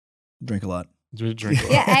 Drink a lot. Drink a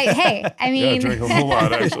lot. Yeah. I mean, Yeah, drink a whole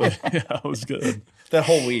lot actually. Yeah, it was good. That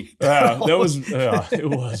whole week. Yeah, that was. Yeah, it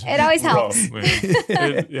was. It always rough, helps. man.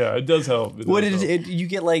 It does help. What did it? You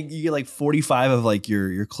get like 45 of like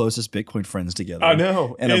your closest Bitcoin friends together. I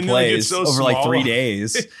know, in a and place so over like small. 3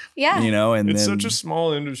 days. Yeah. You know, and it's then such a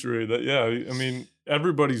small industry that I mean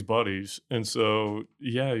everybody's buddies, and so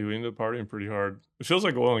you end up partying pretty hard. It feels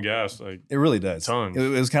like oil and gas, like it really does. tons. It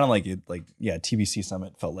was kind of like TBC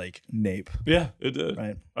Summit felt like Nape. Yeah, it did.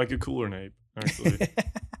 Right. Like a cooler Nape, actually.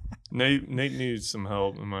 Nate needs some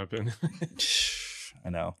help, in my opinion. I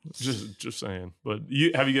know. Just saying. But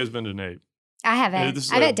have you guys been to Nape? I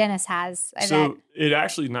haven't. I bet Dennis has. I bet. It'd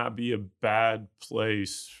actually not be a bad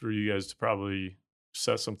place for you guys to probably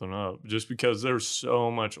set something up, just because there's so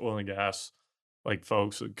much oil and gas, like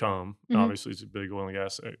folks that come. Mhm. Obviously, it's a big oil and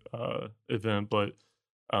gas event, but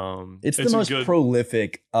It's the most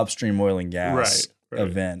prolific upstream oil and gas Right.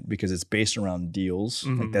 event because it's based around deals.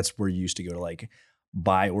 Like Mhm. that's where you used to go to like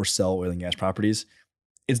buy or sell oil and gas properties.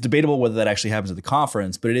 It's debatable whether that actually happens at the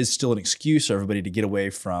conference, but it is still an excuse for everybody to get away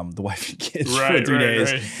from the wife and kids for 3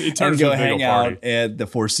 days It turns and go into a big hang old party. out at the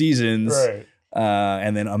Four Seasons, Right.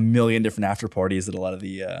 and then a million different after parties that a lot of the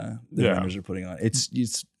Yeah. members are putting on. It's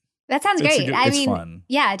That sounds great. I it's mean, fun.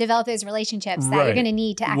 yeah, develop those relationships that you're Right. going to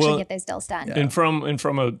need to actually Well, get those deals done. Yeah. And from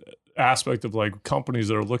a aspect of like companies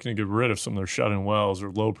that are looking to get rid of some of their shut-in wells or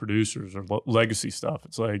low producers or legacy stuff,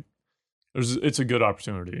 it's like it's a good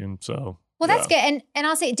opportunity. And so Well, that's good. And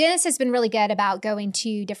I'll say Dennis has been really good about going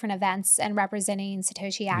to different events and representing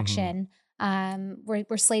Satoshi Action.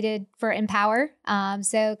 We're slated for Empower.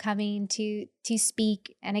 So coming to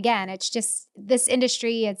speak. And again, it's just this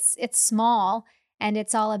industry, it's small and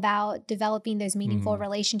it's all about developing those meaningful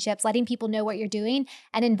relationships, letting people know what you're doing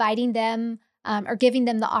and inviting them or giving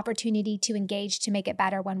them the opportunity to engage to make it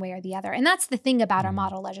better one way or the other. And that's the thing about our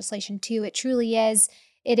model legislation too. It truly is.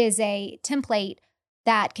 It is a template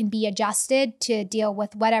that can be adjusted to deal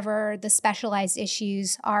with whatever the specialized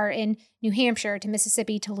issues are in New Hampshire to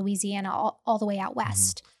Mississippi to Louisiana, all the way out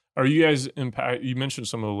west. Are you guys you mentioned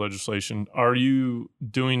some of the legislation. Are you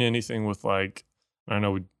doing anything with like, I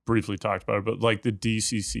know we briefly talked about it, but like the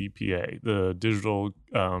DCCPA, the Digital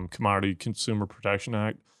Commodity Consumer Protection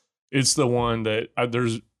Act? It's the one that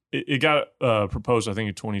it got proposed, I think,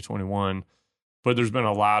 in 2021. But there's been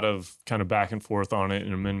a lot of kind of back and forth on it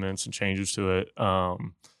and amendments and changes to it.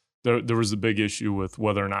 There was a big issue with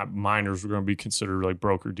whether or not miners were going to be considered like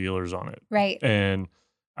broker dealers on it. Right. And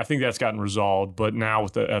I think that's gotten resolved. But now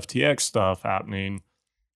with the FTX stuff happening,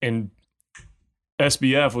 and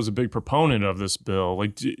SBF was a big proponent of this bill.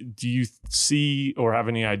 Like, do you see or have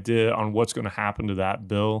any idea on what's going to happen to that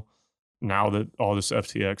bill now that all this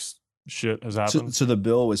FTX shit has happened? So the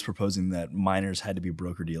bill was proposing that miners had to be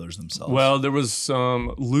broker dealers themselves. Well, there was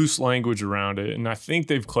some loose language around it, and I think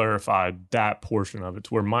they've clarified that portion of it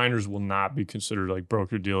to where miners will not be considered like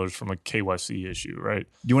broker dealers from a KYC issue, right?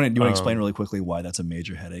 Do you want to explain really quickly why that's a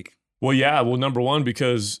major headache? Well, yeah. Well, number one,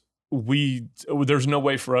 because there's no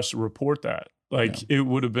way for us to report that. Like it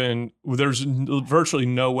would have been, there's virtually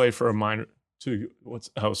no way for a miner to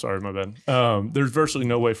my bad. There's virtually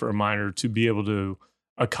no way for a miner to be able to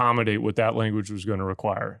accommodate what that language was going to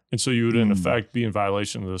require. And so you would in effect be in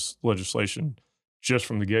violation of this legislation just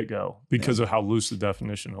from the get-go because of how loose the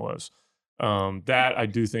definition was. That I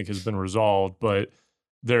do think has been resolved, but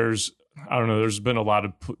there's been a lot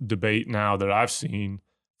of debate now that I've seen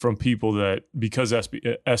from people that because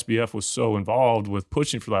SBF was so involved with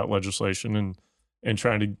pushing for that legislation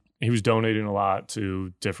and he was donating a lot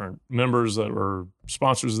to different members that were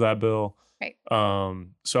sponsors of that bill. Right.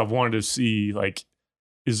 So I've wanted to see, like,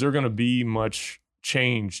 is there going to be much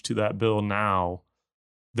change to that bill now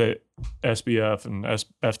that SBF and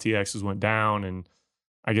FTX has went down, and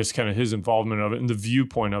I guess kind of his involvement of it and the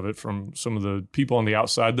viewpoint of it from some of the people on the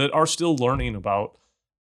outside that are still learning about,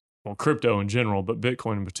 well, crypto in general, but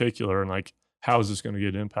Bitcoin in particular, and like, how is this going to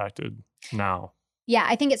get impacted now? Yeah,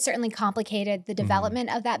 I think it's certainly complicated the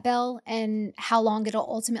development of that bill and how long it'll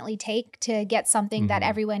ultimately take to get something that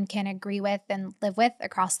everyone can agree with and live with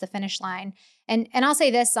across the finish line. And I'll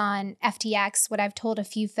say this on FTX, what I've told a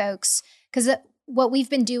few folks, because what we've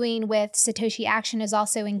been doing with Satoshi Action is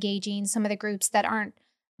also engaging some of the groups that aren't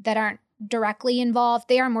directly involved.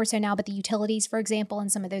 They are more so now, but the utilities, for example, and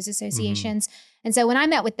some of those associations. And so when I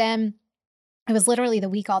met with them, it was literally the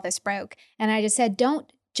week all this broke. And I just said, don't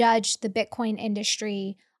judge the Bitcoin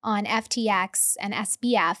industry on FTX and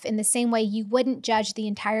SBF in the same way you wouldn't judge the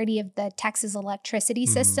entirety of the Texas electricity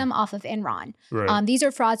system off of Enron. Right. These are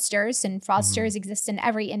fraudsters, and fraudsters exist in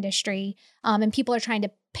every industry. And people are trying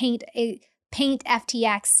to paint paint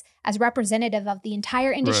FTX as representative of the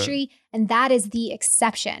entire industry, and that is the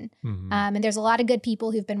exception. And there's a lot of good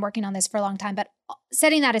people who've been working on this for a long time. But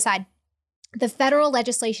setting that aside, the federal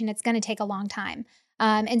legislation, it's going to take a long time.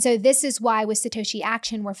 And so this is why with Satoshi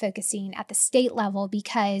Action, we're focusing at the state level,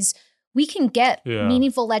 because we can get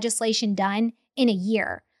meaningful legislation done in a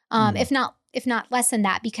year, if not less than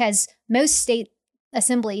that, because most state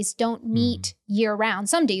assemblies don't meet year round.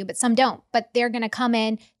 Some do, but some don't. But they're going to come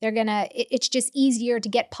in, it's just easier to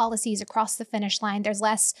get policies across the finish line. There's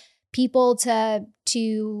less people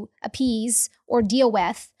to appease or deal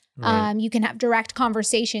with. You can have direct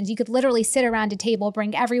conversations. You could literally sit around a table,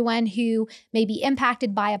 bring everyone who may be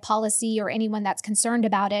impacted by a policy or anyone that's concerned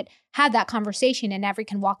about it, have that conversation, and everyone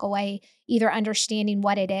can walk away either understanding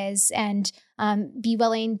what it is and be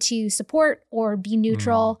willing to support or be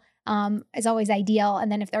neutral. Is always ideal. And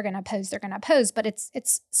then if they're going to oppose, they're going to oppose. But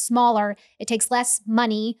it's smaller. It takes less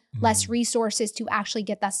money, less resources to actually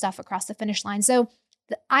get that stuff across the finish line. So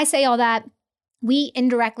I say all that. We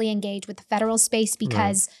indirectly engage with the federal space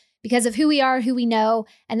because of who we are, who we know,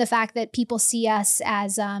 and the fact that people see us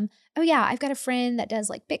as, oh yeah, I've got a friend that does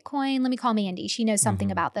like Bitcoin. Let me call Mandy. She knows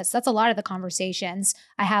something about this. That's a lot of the conversations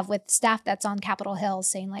I have with staff that's on Capitol Hill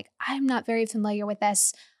saying like, I'm not very familiar with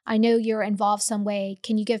this. I know you're involved some way.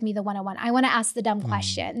 Can you give me the 101? I want to ask the dumb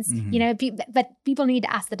questions, but people need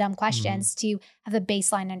to ask the dumb questions to have a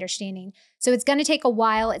baseline understanding. So it's going to take a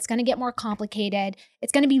while. It's going to get more complicated.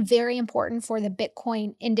 It's going to be very important for the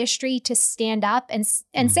Bitcoin industry to stand up and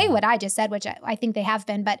say what I just said, which I think they have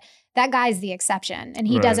been, but that guy's the exception and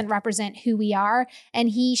he doesn't represent who we are, and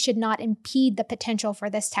he should not impede the potential for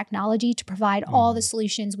this technology to provide all the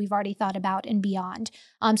solutions we've already thought about and beyond.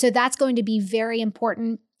 So that's going to be very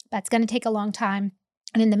important. That's going to take a long time.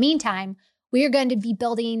 And in the meantime, we are going to be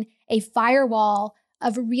building a firewall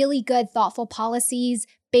of really good, thoughtful policies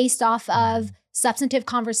based off of substantive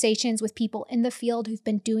conversations with people in the field who've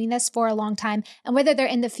been doing this for a long time. And whether they're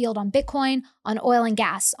in the field on Bitcoin, on oil and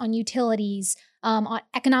gas, on utilities, on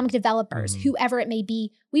economic developers, whoever it may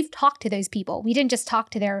be, we've talked to those people. We didn't just talk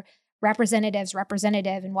to their representative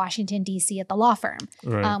in Washington, D.C. at the law firm,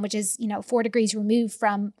 which is 4 degrees removed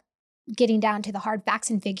from getting down to the hard facts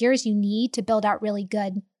and figures you need to build out really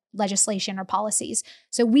good legislation or policies.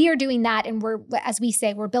 So we are doing that. And we're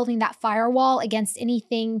building that firewall against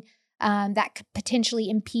anything that could potentially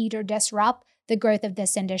impede or disrupt the growth of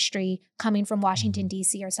this industry coming from Washington,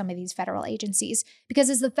 D.C. or some of these federal agencies. Because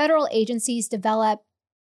as the federal agencies develop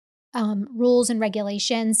rules and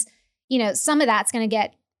regulations, some of that's going to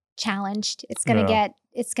get challenged. It's going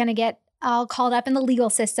to get all called up in the legal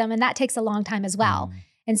system, and that takes a long time as well.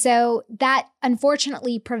 And so that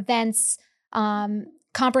unfortunately prevents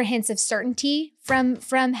comprehensive certainty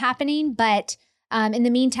from happening. But in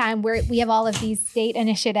the meantime, we have all of these state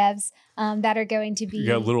initiatives that are going to be. You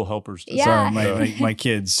got little helpers. Sorry, my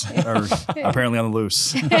kids are apparently on the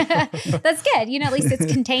loose. That's good. At least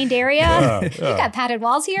it's contained area. We've got padded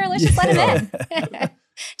walls here. Let's just let them in.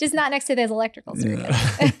 Just not next to those electrical circuits.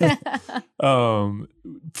 And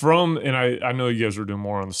I know you guys are doing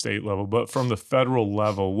more on the state level, but from the federal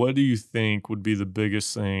level, what do you think would be the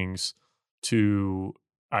biggest things to,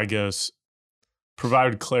 I guess,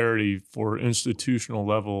 provide clarity for institutional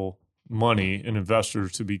level money and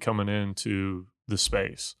investors to be coming into the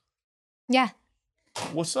space? Yeah.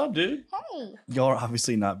 What's up, dude? Hey. Y'all are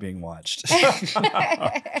obviously not being watched.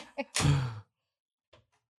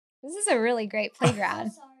 This is a really great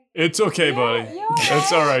playground. It's okay, buddy.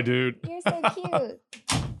 It's all right, dude. You're so cute.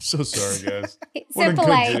 So sorry, guys. So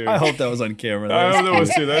polite. I hope that was on camera. I hope that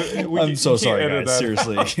was too. I'm so sorry, guys.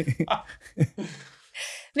 Seriously.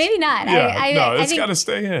 Maybe not. Yeah, it's got to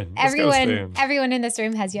stay in. Everyone in this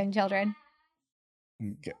room has young children.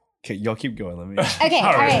 Okay, y'all keep going. Let me. Okay,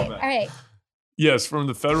 all right. Yes, from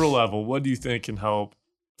the federal level, what do you think can help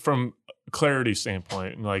from a clarity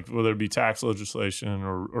standpoint, like whether it be tax legislation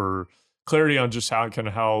or clarity on just how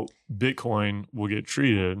Bitcoin will get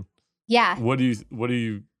treated? Yeah. What do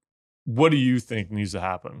you think needs to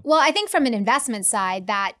happen? Well, I think from an investment side,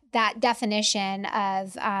 that definition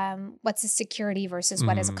of what's a security versus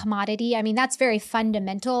what is a commodity, I mean, that's very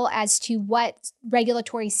fundamental as to what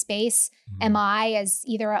regulatory space am I as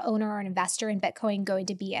either an owner or an investor in Bitcoin going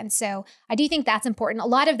to be in. So I do think that's important. A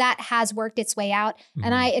lot of that has worked its way out,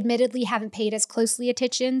 and I admittedly haven't paid as closely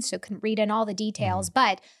attention, so couldn't read in all the details,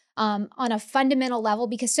 but on a fundamental level,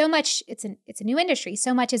 because so much, it's a new industry,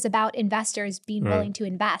 so much is about investors being willing to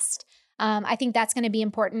invest. I think that's going to be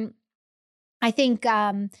important. I think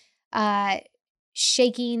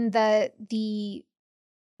shaking the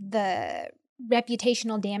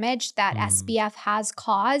reputational damage that SBF has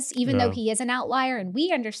caused, even though he is an outlier, and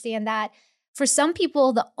we understand that, for some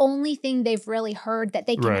people, the only thing they've really heard that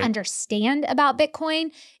they can understand about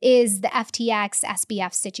Bitcoin is the FTX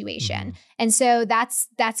SBF situation. And so that's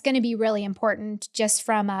going to be really important just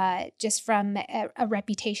from a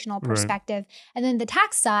reputational perspective. And then the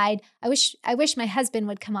tax side, I wish my husband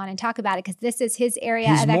would come on and talk about it, because this is his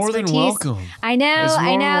area of expertise. He's more than welcome. I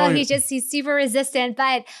know. He's super resistant,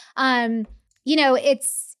 but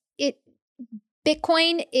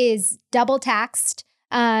Bitcoin is double taxed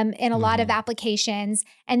in a lot of applications,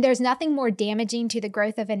 and there's nothing more damaging to the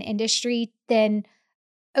growth of an industry than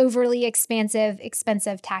overly expensive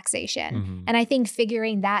taxation. And I think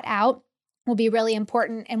figuring that out will be really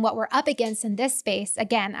important. And what we're up against in this space,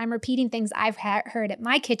 again, I'm repeating things I've heard at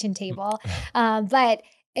my kitchen table, but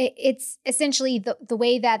it's essentially the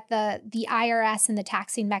way that the IRS and the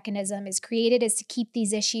taxing mechanism is created is to keep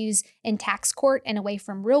these issues in tax court and away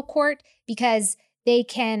from real court, because they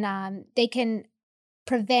can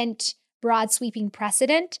prevent broad sweeping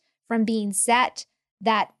precedent from being set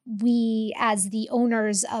that we as the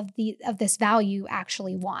owners of this value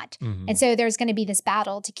actually want. And so there's going to be this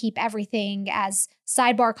battle to keep everything as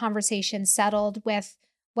sidebar conversations settled with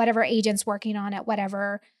whatever agents working on it,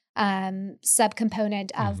 whatever subcomponent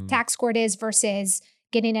of tax court is, versus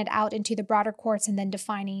getting it out into the broader courts and then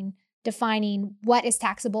defining what is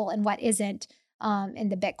taxable and what isn't in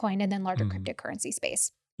the Bitcoin and then larger cryptocurrency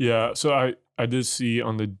space. Yeah. So I did see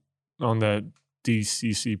on that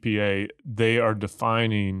DCCPA, they are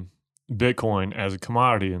defining Bitcoin as a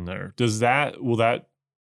commodity in there. Will that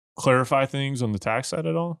clarify things on the tax side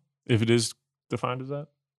at all, if it is defined as that?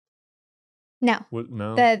 No.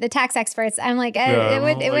 No. The tax experts, I'm like,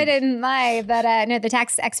 it wouldn't lie, but no, the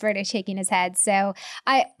tax expert is shaking his head. So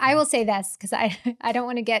I will say this, because I don't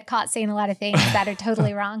want to get caught saying a lot of things that are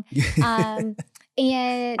totally wrong.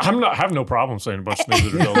 And I have no problem saying a bunch of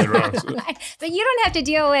things that are totally wrong. So. But you don't have to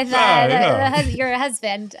deal with your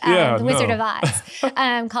husband, the Wizard of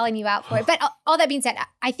Oz, calling you out for it. But all that being said,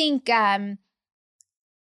 I think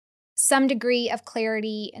some degree of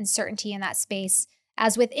clarity and certainty in that space,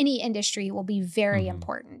 as with any industry, will be very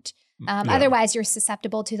important. Otherwise, you're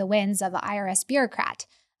susceptible to the whims of the IRS bureaucrat.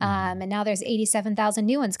 And now there's 87,000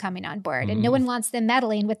 new ones coming on board, and no one wants them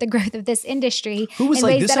meddling with the growth of this industry. Who was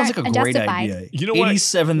like, this sounds like a great idea. You know what?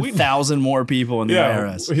 87,000 more people in the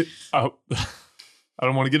IRS. I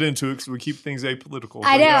don't want to get into it because we keep things apolitical.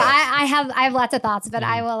 I know. Yeah. I have lots of thoughts, but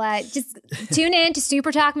I will just tune in to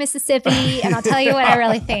Super Talk Mississippi, and I'll tell you what I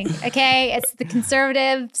really think. Okay, it's the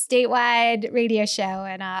conservative statewide radio show,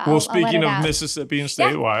 and speaking of Mississippi and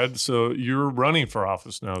statewide, so you're running for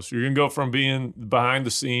office now. So you're gonna go from being behind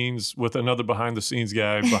the scenes with another behind the scenes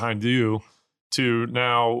guy behind you to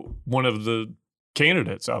now one of the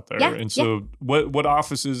candidates out there. Yeah. And so, what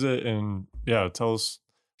office is it? And tell us.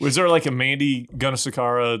 Was there like a Mandy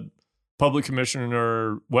Gunasekara public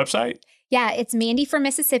commissioner website? Yeah, it's Mandy for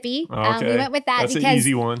Mississippi. Okay. We went with that That's because an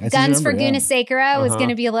easy one. Guns for Gunasekara was going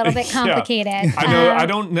to be a little bit complicated. I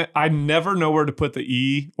know. I never know where to put the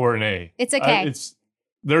E or an A. It's okay.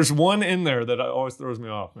 There's one in there that always throws me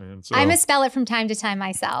off, man. So. I misspell it from time to time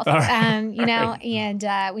myself. Right.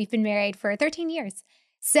 And we've been married for 13 years.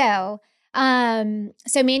 So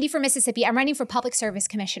Mandy for Mississippi, I'm running for public service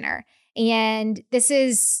commissioner. And this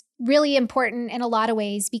is really important in a lot of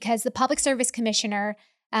ways because the public service commissioner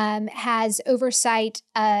has oversight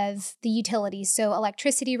of the utilities. So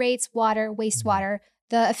electricity rates, water, wastewater,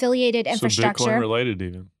 the affiliated infrastructure. So Bitcoin related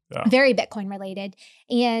even. Yeah. Very Bitcoin related.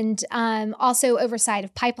 And also oversight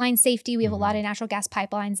of pipeline safety. We have a lot of natural gas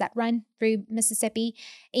pipelines that run through Mississippi,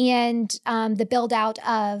 and the build out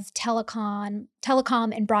of telecom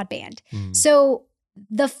and broadband. So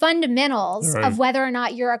the fundamentals of whether or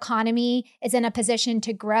not your economy is in a position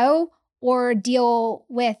to grow or deal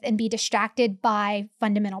with and be distracted by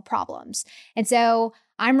fundamental problems. And so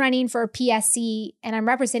I'm running for PSC, and I'm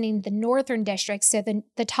representing the northern districts, so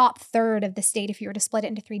the top third of the state if you were to split it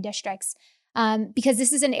into 3 districts, because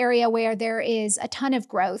this is an area where there is a ton of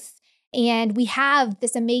growth, and we have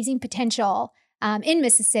this amazing potential in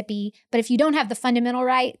Mississippi. But if you don't have the fundamental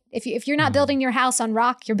right, if you're not building your house on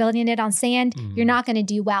rock, you're building it on sand, you're not going to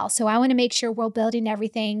do well. So I want to make sure we're building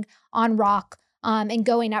everything on rock and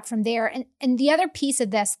going up from there. And the other piece of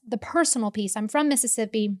this, the personal piece, I'm from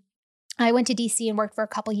Mississippi. I went to DC and worked for a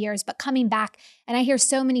couple years, but coming back, and I hear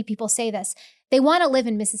so many people say this, they want to live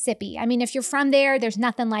in Mississippi. I mean, if you're from there, there's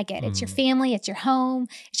nothing like it. It's your family, it's your home.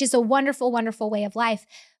 It's just a wonderful, wonderful way of life.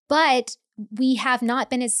 But we have not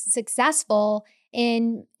been as successful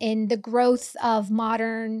in the growth of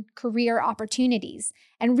modern career opportunities.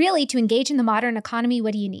 And really, to engage in the modern economy,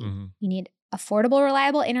 what do you need? You need affordable,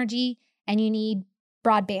 reliable energy, and you need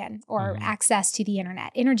broadband or access to the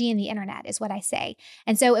internet. Energy and the internet is what I say.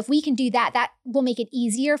 And so if we can do that, that will make it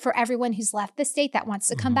easier for everyone who's left the state that wants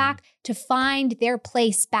to come back to find their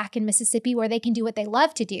place back in Mississippi where they can do what they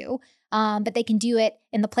love to do, but they can do it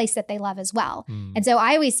in the place that they love as well. And so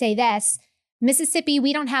I always say this, Mississippi,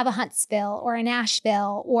 we don't have a Huntsville or a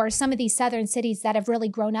Nashville or some of these southern cities that have really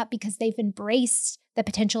grown up because they've embraced the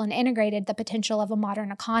potential and integrated the potential of a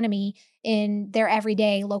modern economy in their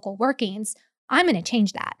everyday local workings. I'm going to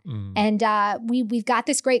change that. And we've got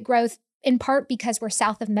this great growth in part because we're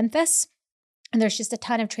south of Memphis and there's just a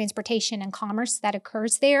ton of transportation and commerce that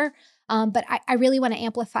occurs there. But I really want to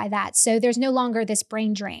amplify that. So there's no longer this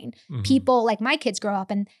brain drain. People like my kids grow up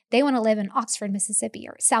and they want to live in Oxford, Mississippi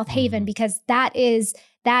or South Haven because that is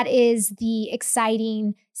the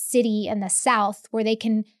exciting city in the South where they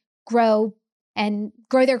can grow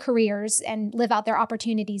their careers and live out their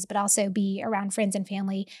opportunities, but also be around friends and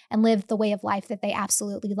family and live the way of life that they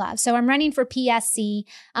absolutely love. So I'm running for PSC.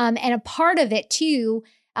 And a part of it too,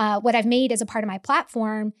 what I've made as a part of my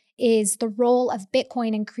platform is the role of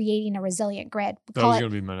Bitcoin in creating a resilient grid. That was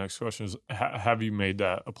going to be my next question is, have you made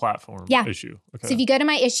that a platform issue? Okay. So if you go to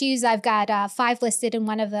my issues, I've got 5 listed and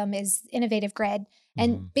one of them is innovative grid.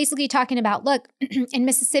 And basically talking about, look, in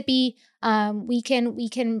Mississippi, we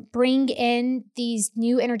can bring in these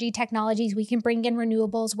new energy technologies. We can bring in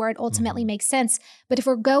renewables where it ultimately makes sense. But if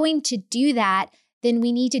we're going to do that, then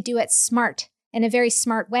we need to do it smart in a very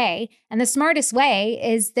smart way. And the smartest way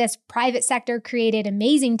is this private sector created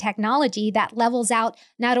amazing technology that levels out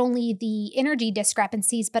not only the energy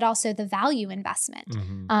discrepancies, but also the value investment.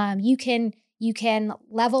 You can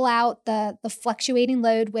level out the fluctuating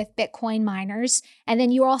load with Bitcoin miners, and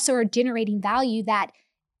then you also are generating value that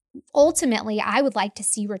ultimately I would like to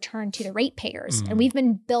see return to the ratepayers. And we've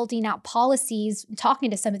been building out policies,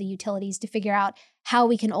 talking to some of the utilities to figure out how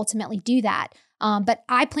we can ultimately do that. But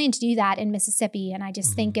I plan to do that in Mississippi, and I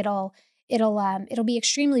just think it'll be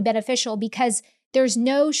extremely beneficial because there's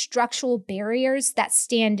no structural barriers that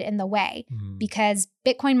stand in the way because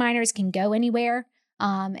Bitcoin miners can go anywhere.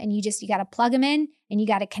 And you got to plug them in and you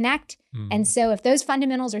got to connect. And so if those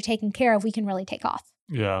fundamentals are taken care of, we can really take off.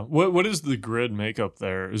 Yeah. What is the grid makeup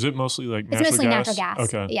there? Is it mostly like natural gas? It's mostly natural gas.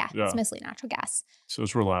 Okay. Yeah, it's mostly natural gas. So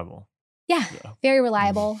it's reliable. Yeah. Very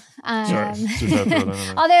reliable. Sorry.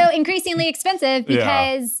 Although increasingly expensive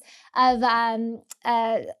because of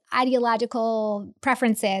ideological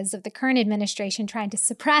preferences of the current administration trying to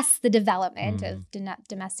suppress the development of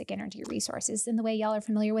domestic energy resources in the way y'all are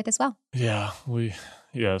familiar with as well. Yeah, we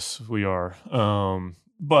are.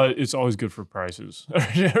 But it's always good for prices.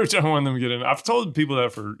 Every time I want them to get in. I've told people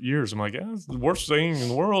that for years. I'm like, it's the worst thing in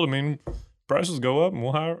the world. I mean, prices go up and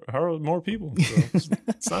we'll hire more people. So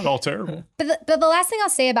it's not all terrible. But the last thing I'll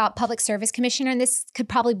say about public service commissioner, and this could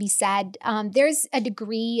probably be said, there's a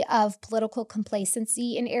degree of political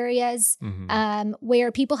complacency in areas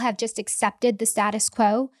where people have just accepted the status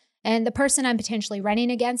quo. And the person I'm potentially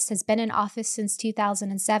running against has been in office since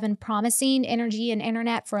 2007, promising energy and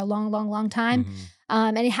internet for a long, long, long time.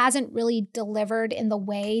 And it hasn't really delivered in the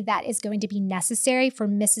way that is going to be necessary for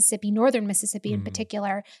Mississippi, northern Mississippi in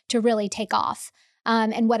particular, to really take off.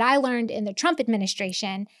 And what I learned in the Trump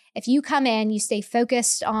administration, if you come in, you stay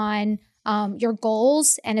focused on your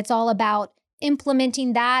goals, and it's all about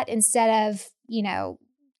implementing that instead of,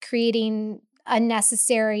 creating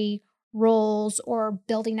unnecessary roles or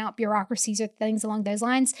building out bureaucracies or things along those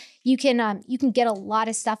lines, you can get a lot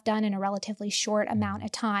of stuff done in a relatively short amount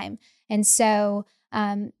of time. And so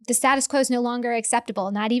the status quo is no longer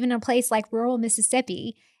acceptable, not even in a place like rural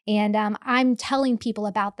Mississippi. And I'm telling people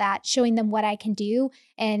about that, showing them what I can do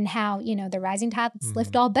and how, the rising tides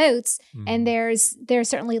lift all boats. And there's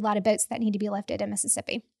certainly a lot of boats that need to be lifted in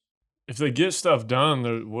Mississippi. If they get stuff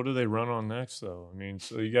done, what do they run on next, though? I mean,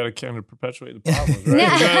 so you got to kind of perpetuate the problems, right?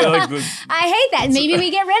 I hate that. Maybe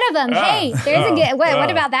we get rid of them. Hey, there's a good. What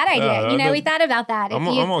about that idea? We thought about that. I'm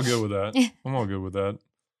all good with that. I'm all good with that.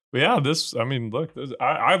 But yeah,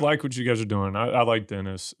 I like what you guys are doing. I like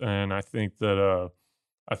Dennis, and I think that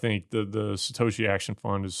the Satoshi Action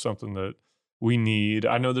Fund is something that we need.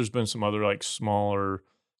 I know there's been some other smaller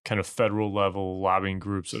kind of federal level lobbying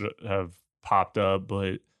groups that have popped up,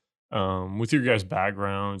 but with your guys'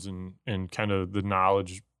 backgrounds and kind of the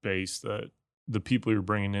knowledge base that the people you're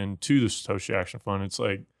bringing in to the Satoshi Action Fund, it's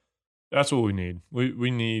that's what we need.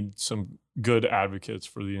 We need some good advocates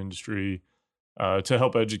for the industry to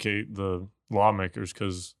help educate the lawmakers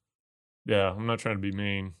because, I'm not trying to be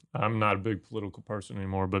mean. I'm not a big political person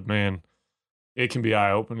anymore, but man, it can be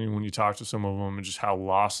eye-opening when you talk to some of them and just how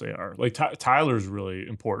lost they are. Tyler's really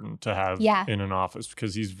important to have in an office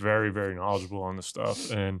because he's very, very knowledgeable on this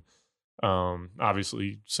stuff. And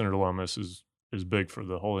Obviously, Senator Lummis is big for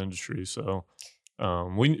the whole industry. So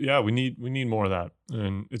we need more of that,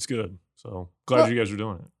 and it's good. So glad you guys are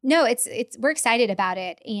doing it. No, we're excited about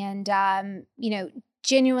it, and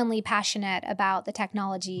genuinely passionate about the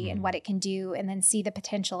technology and what it can do, and then see the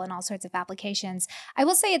potential in all sorts of applications. I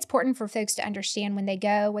will say it's important for folks to understand when they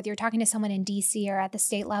go, whether you're talking to someone in DC or at the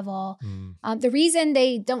state level, the reason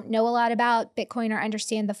they don't know a lot about Bitcoin or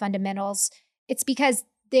understand the fundamentals, it's because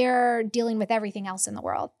they're dealing with everything else in the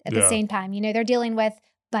world at the same time. They're dealing with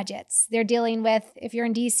budgets. They're dealing with, if you're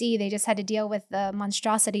in DC, they just had to deal with the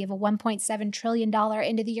monstrosity of a $1.7 trillion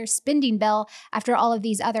end of the year spending bill after all of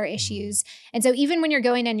these other issues. And so even when you're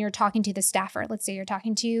going and you're talking to the staffer, let's say you're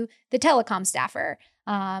talking to the telecom staffer,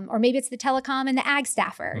 or maybe it's the telecom and the ag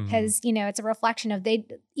staffer, because, it's a reflection of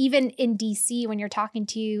even in DC, when you're talking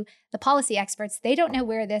to the policy experts, they don't know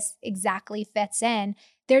where this exactly fits in.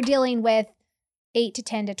 They're dealing with 8 to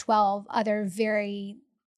 10 to 12 other very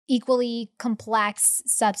equally complex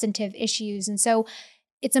substantive issues. And so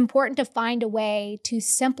it's important to find a way to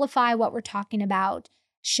simplify what we're talking about,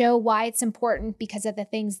 show why it's important because of the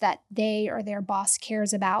things that they or their boss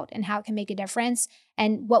cares about and how it can make a difference.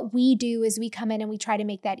 And what we do is we come in and we try to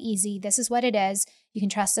make that easy. This is what it is. You can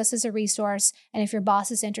trust us as a resource. And if your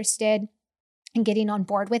boss is interested in getting on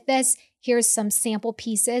board with this, here's some sample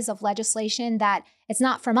pieces of legislation that it's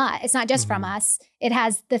not from us. It's not just from us. It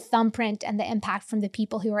has the thumbprint and the impact from the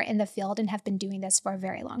people who are in the field and have been doing this for a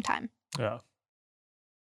very long time. Yeah.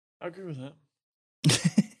 I agree with that.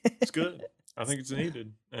 It's good. I think it's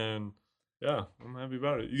needed. And yeah, I'm happy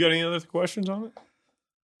about it. You got any other questions on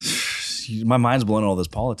it? My mind's blown all this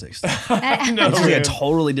politics stuff. It's like a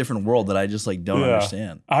totally different world that I just don't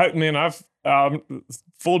understand. I've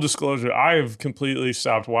full disclosure, I have completely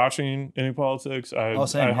stopped watching any politics. I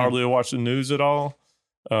hardly watch the news at all.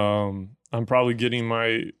 I'm probably getting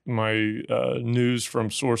my news from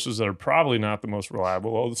sources that are probably not the most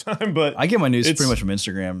reliable all the time. But I get my news pretty much from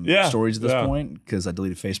Instagram stories at this point, because I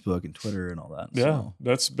deleted Facebook and Twitter and all that. Yeah, so.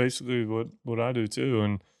 That's basically what I do too.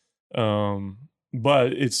 And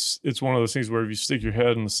but it's one of those things where if you stick your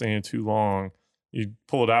head in the sand too long, you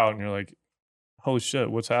pull it out and you're like, holy shit,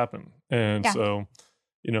 what's happened? And so,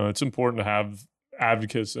 it's important to have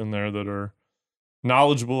advocates in there that are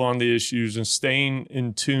knowledgeable on the issues and staying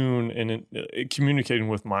in tune and communicating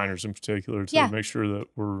with minors in particular to make sure that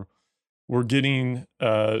we're getting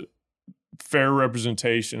fair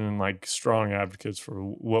representation and strong advocates for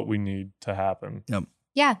what we need to happen. Yep.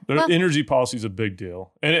 Yeah. Energy policy is a big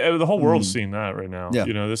deal. And the whole world's seeing that right now. Yeah.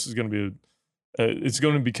 This is going to be it's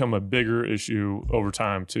going to become a bigger issue over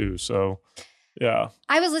time too. So, yeah.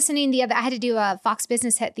 I was listening I had to do a Fox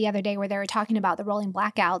Business hit the other day where they were talking about the rolling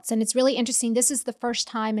blackouts. And it's really interesting. This is the first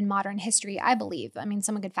time in modern history, I believe. I mean,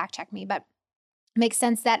 someone could fact check me, but it makes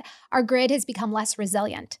sense that our grid has become less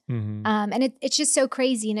resilient. And it's just so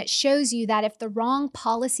crazy. And it shows you that if the wrong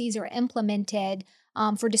policies are implemented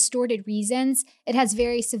for distorted reasons, it has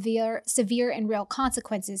very severe and real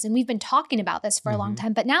consequences. And we've been talking about this for a long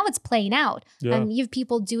time, but now it's playing out. You have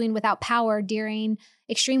people doing without power during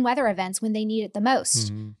extreme weather events when they need it the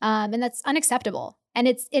most. And that's unacceptable. And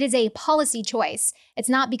it is a policy choice. It's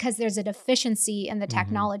not because there's a deficiency in the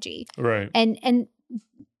technology. Right. And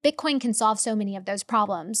Bitcoin can solve so many of those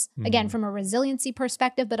problems, again, from a resiliency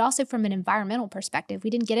perspective, but also from an environmental perspective. We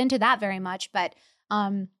didn't get into that very much, but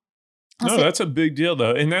no, that's a big deal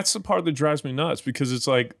though. And that's the part that drives me nuts, because it's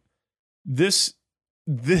like this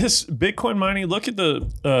Bitcoin mining, look at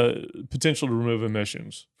the potential to remove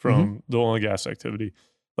emissions from the oil and gas activity.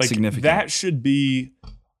 Significant. That should be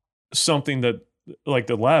something that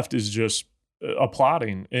the left is just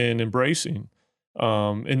applauding and embracing.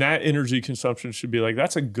 And that energy consumption should be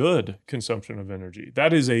that's a good consumption of energy.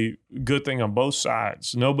 That is a good thing on both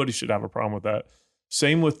sides. Nobody should have a problem with that.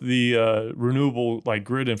 Same with the renewable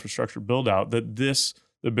grid infrastructure build out that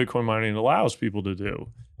the Bitcoin mining allows people to do,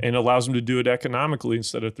 and allows them to do it economically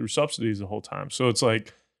instead of through subsidies the whole time. So it's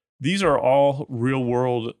these are all real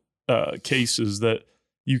world cases that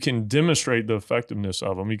you can demonstrate the effectiveness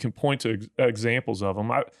of them. You can point to examples of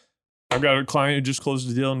them. I've got a client who just closed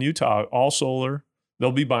a deal in Utah, all solar.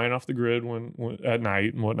 They'll be buying off the grid when at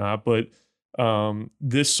night and whatnot. But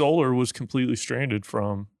this solar was completely stranded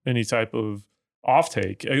from any type of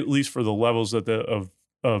offtake, at least for the levels of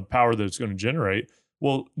power that it's going to generate.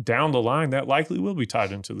 Well, down the line, that likely will be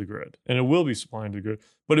tied into the grid, and it will be supplying to the grid.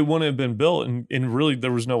 But it wouldn't have been built, and really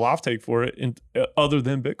there was no offtake for it other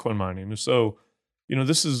than Bitcoin mining. And so,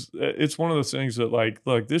 it's one of those things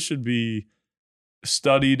that this should be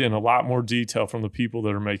studied in a lot more detail from the people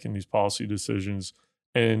that are making these policy decisions.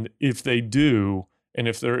 And if they do, and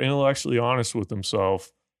if they're intellectually honest with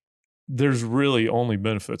themselves, there's really only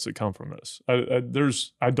benefits that come from this.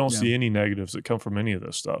 I don't see any negatives that come from any of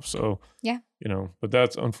this stuff. So but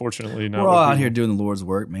that's unfortunately not. We're all out here doing the Lord's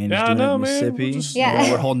work, man. Just doing it in Mississippi.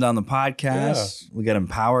 We're holding down the podcast. We got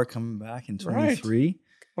Empower coming back in 23.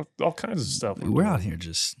 All kinds of stuff. We're out here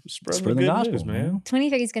just spreading the gospel, news, man.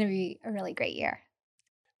 23 is going to be a really great year.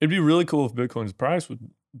 It'd be really cool if Bitcoin's price would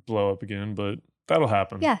blow up again, but that'll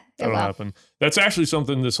happen. Yeah, that'll happen. That's actually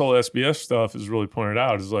something this whole SBS stuff is really pointed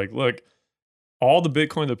out. Is like, look, all the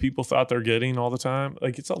Bitcoin that people thought they're getting all the time,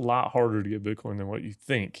 like it's a lot harder to get Bitcoin than what you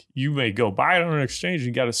think. You may go buy it on an exchange,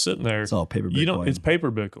 you got it sitting there. It's all paper Bitcoin. It's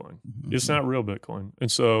paper Bitcoin. Mm-hmm. It's not real Bitcoin.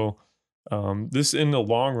 And so this in the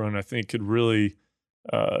long run, I think could really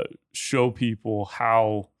show people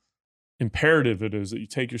how imperative it is that you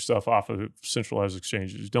take your stuff off of centralized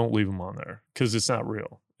exchanges. Don't leave them on there because it's not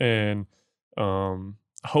real. And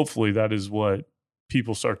hopefully that is what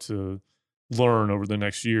people start to learn over the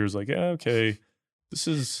next years. Like, okay, this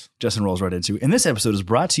is... Justin rolls right into. And this episode is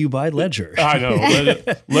brought to you by Ledger. I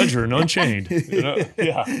know. Ledger and Unchained.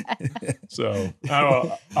 Yeah. So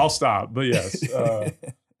I'll stop. But yes.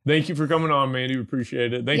 Thank you for coming on, Mandy. We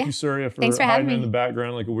appreciate it. Thank you, Surya, for hiding in the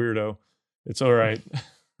background like a weirdo. It's all right.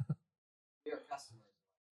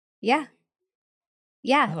 Yeah.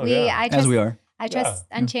 Oh, we are. I trust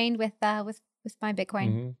Unchained with my Bitcoin.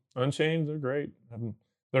 Mm-hmm. Unchained, they're great.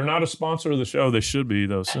 They're not a sponsor of the show. They should be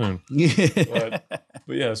though soon. but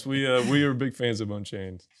yes, we are big fans of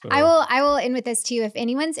Unchained. So. I will end with this too. If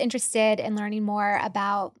anyone's interested in learning more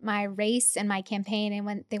about my race and my campaign, and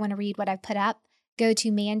when they want to read what I've put up, go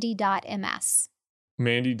to mandy.ms.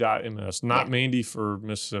 Mandy.ms, not Mandy for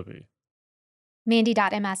Mississippi.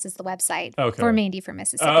 Mandy.ms is the website for Mandy for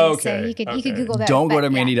Mississippi. Okay. So you could Google that. Don't go to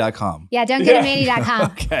Mandy.com. Yeah, don't go to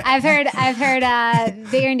Mandy.com. Okay. I've heard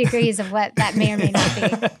varying degrees of what that may or may not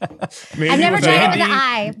be. I've never tried it with an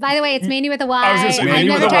I. By the way, it's Mandy with a Y. I was just saying, I've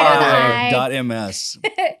never tried it with an I. .ms.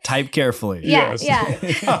 Type carefully. Yeah.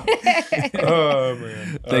 Oh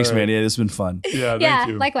man. Thanks, Mandy. It's been fun. Yeah, thank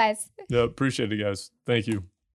you. Likewise. Yeah, appreciate it, guys. Thank you.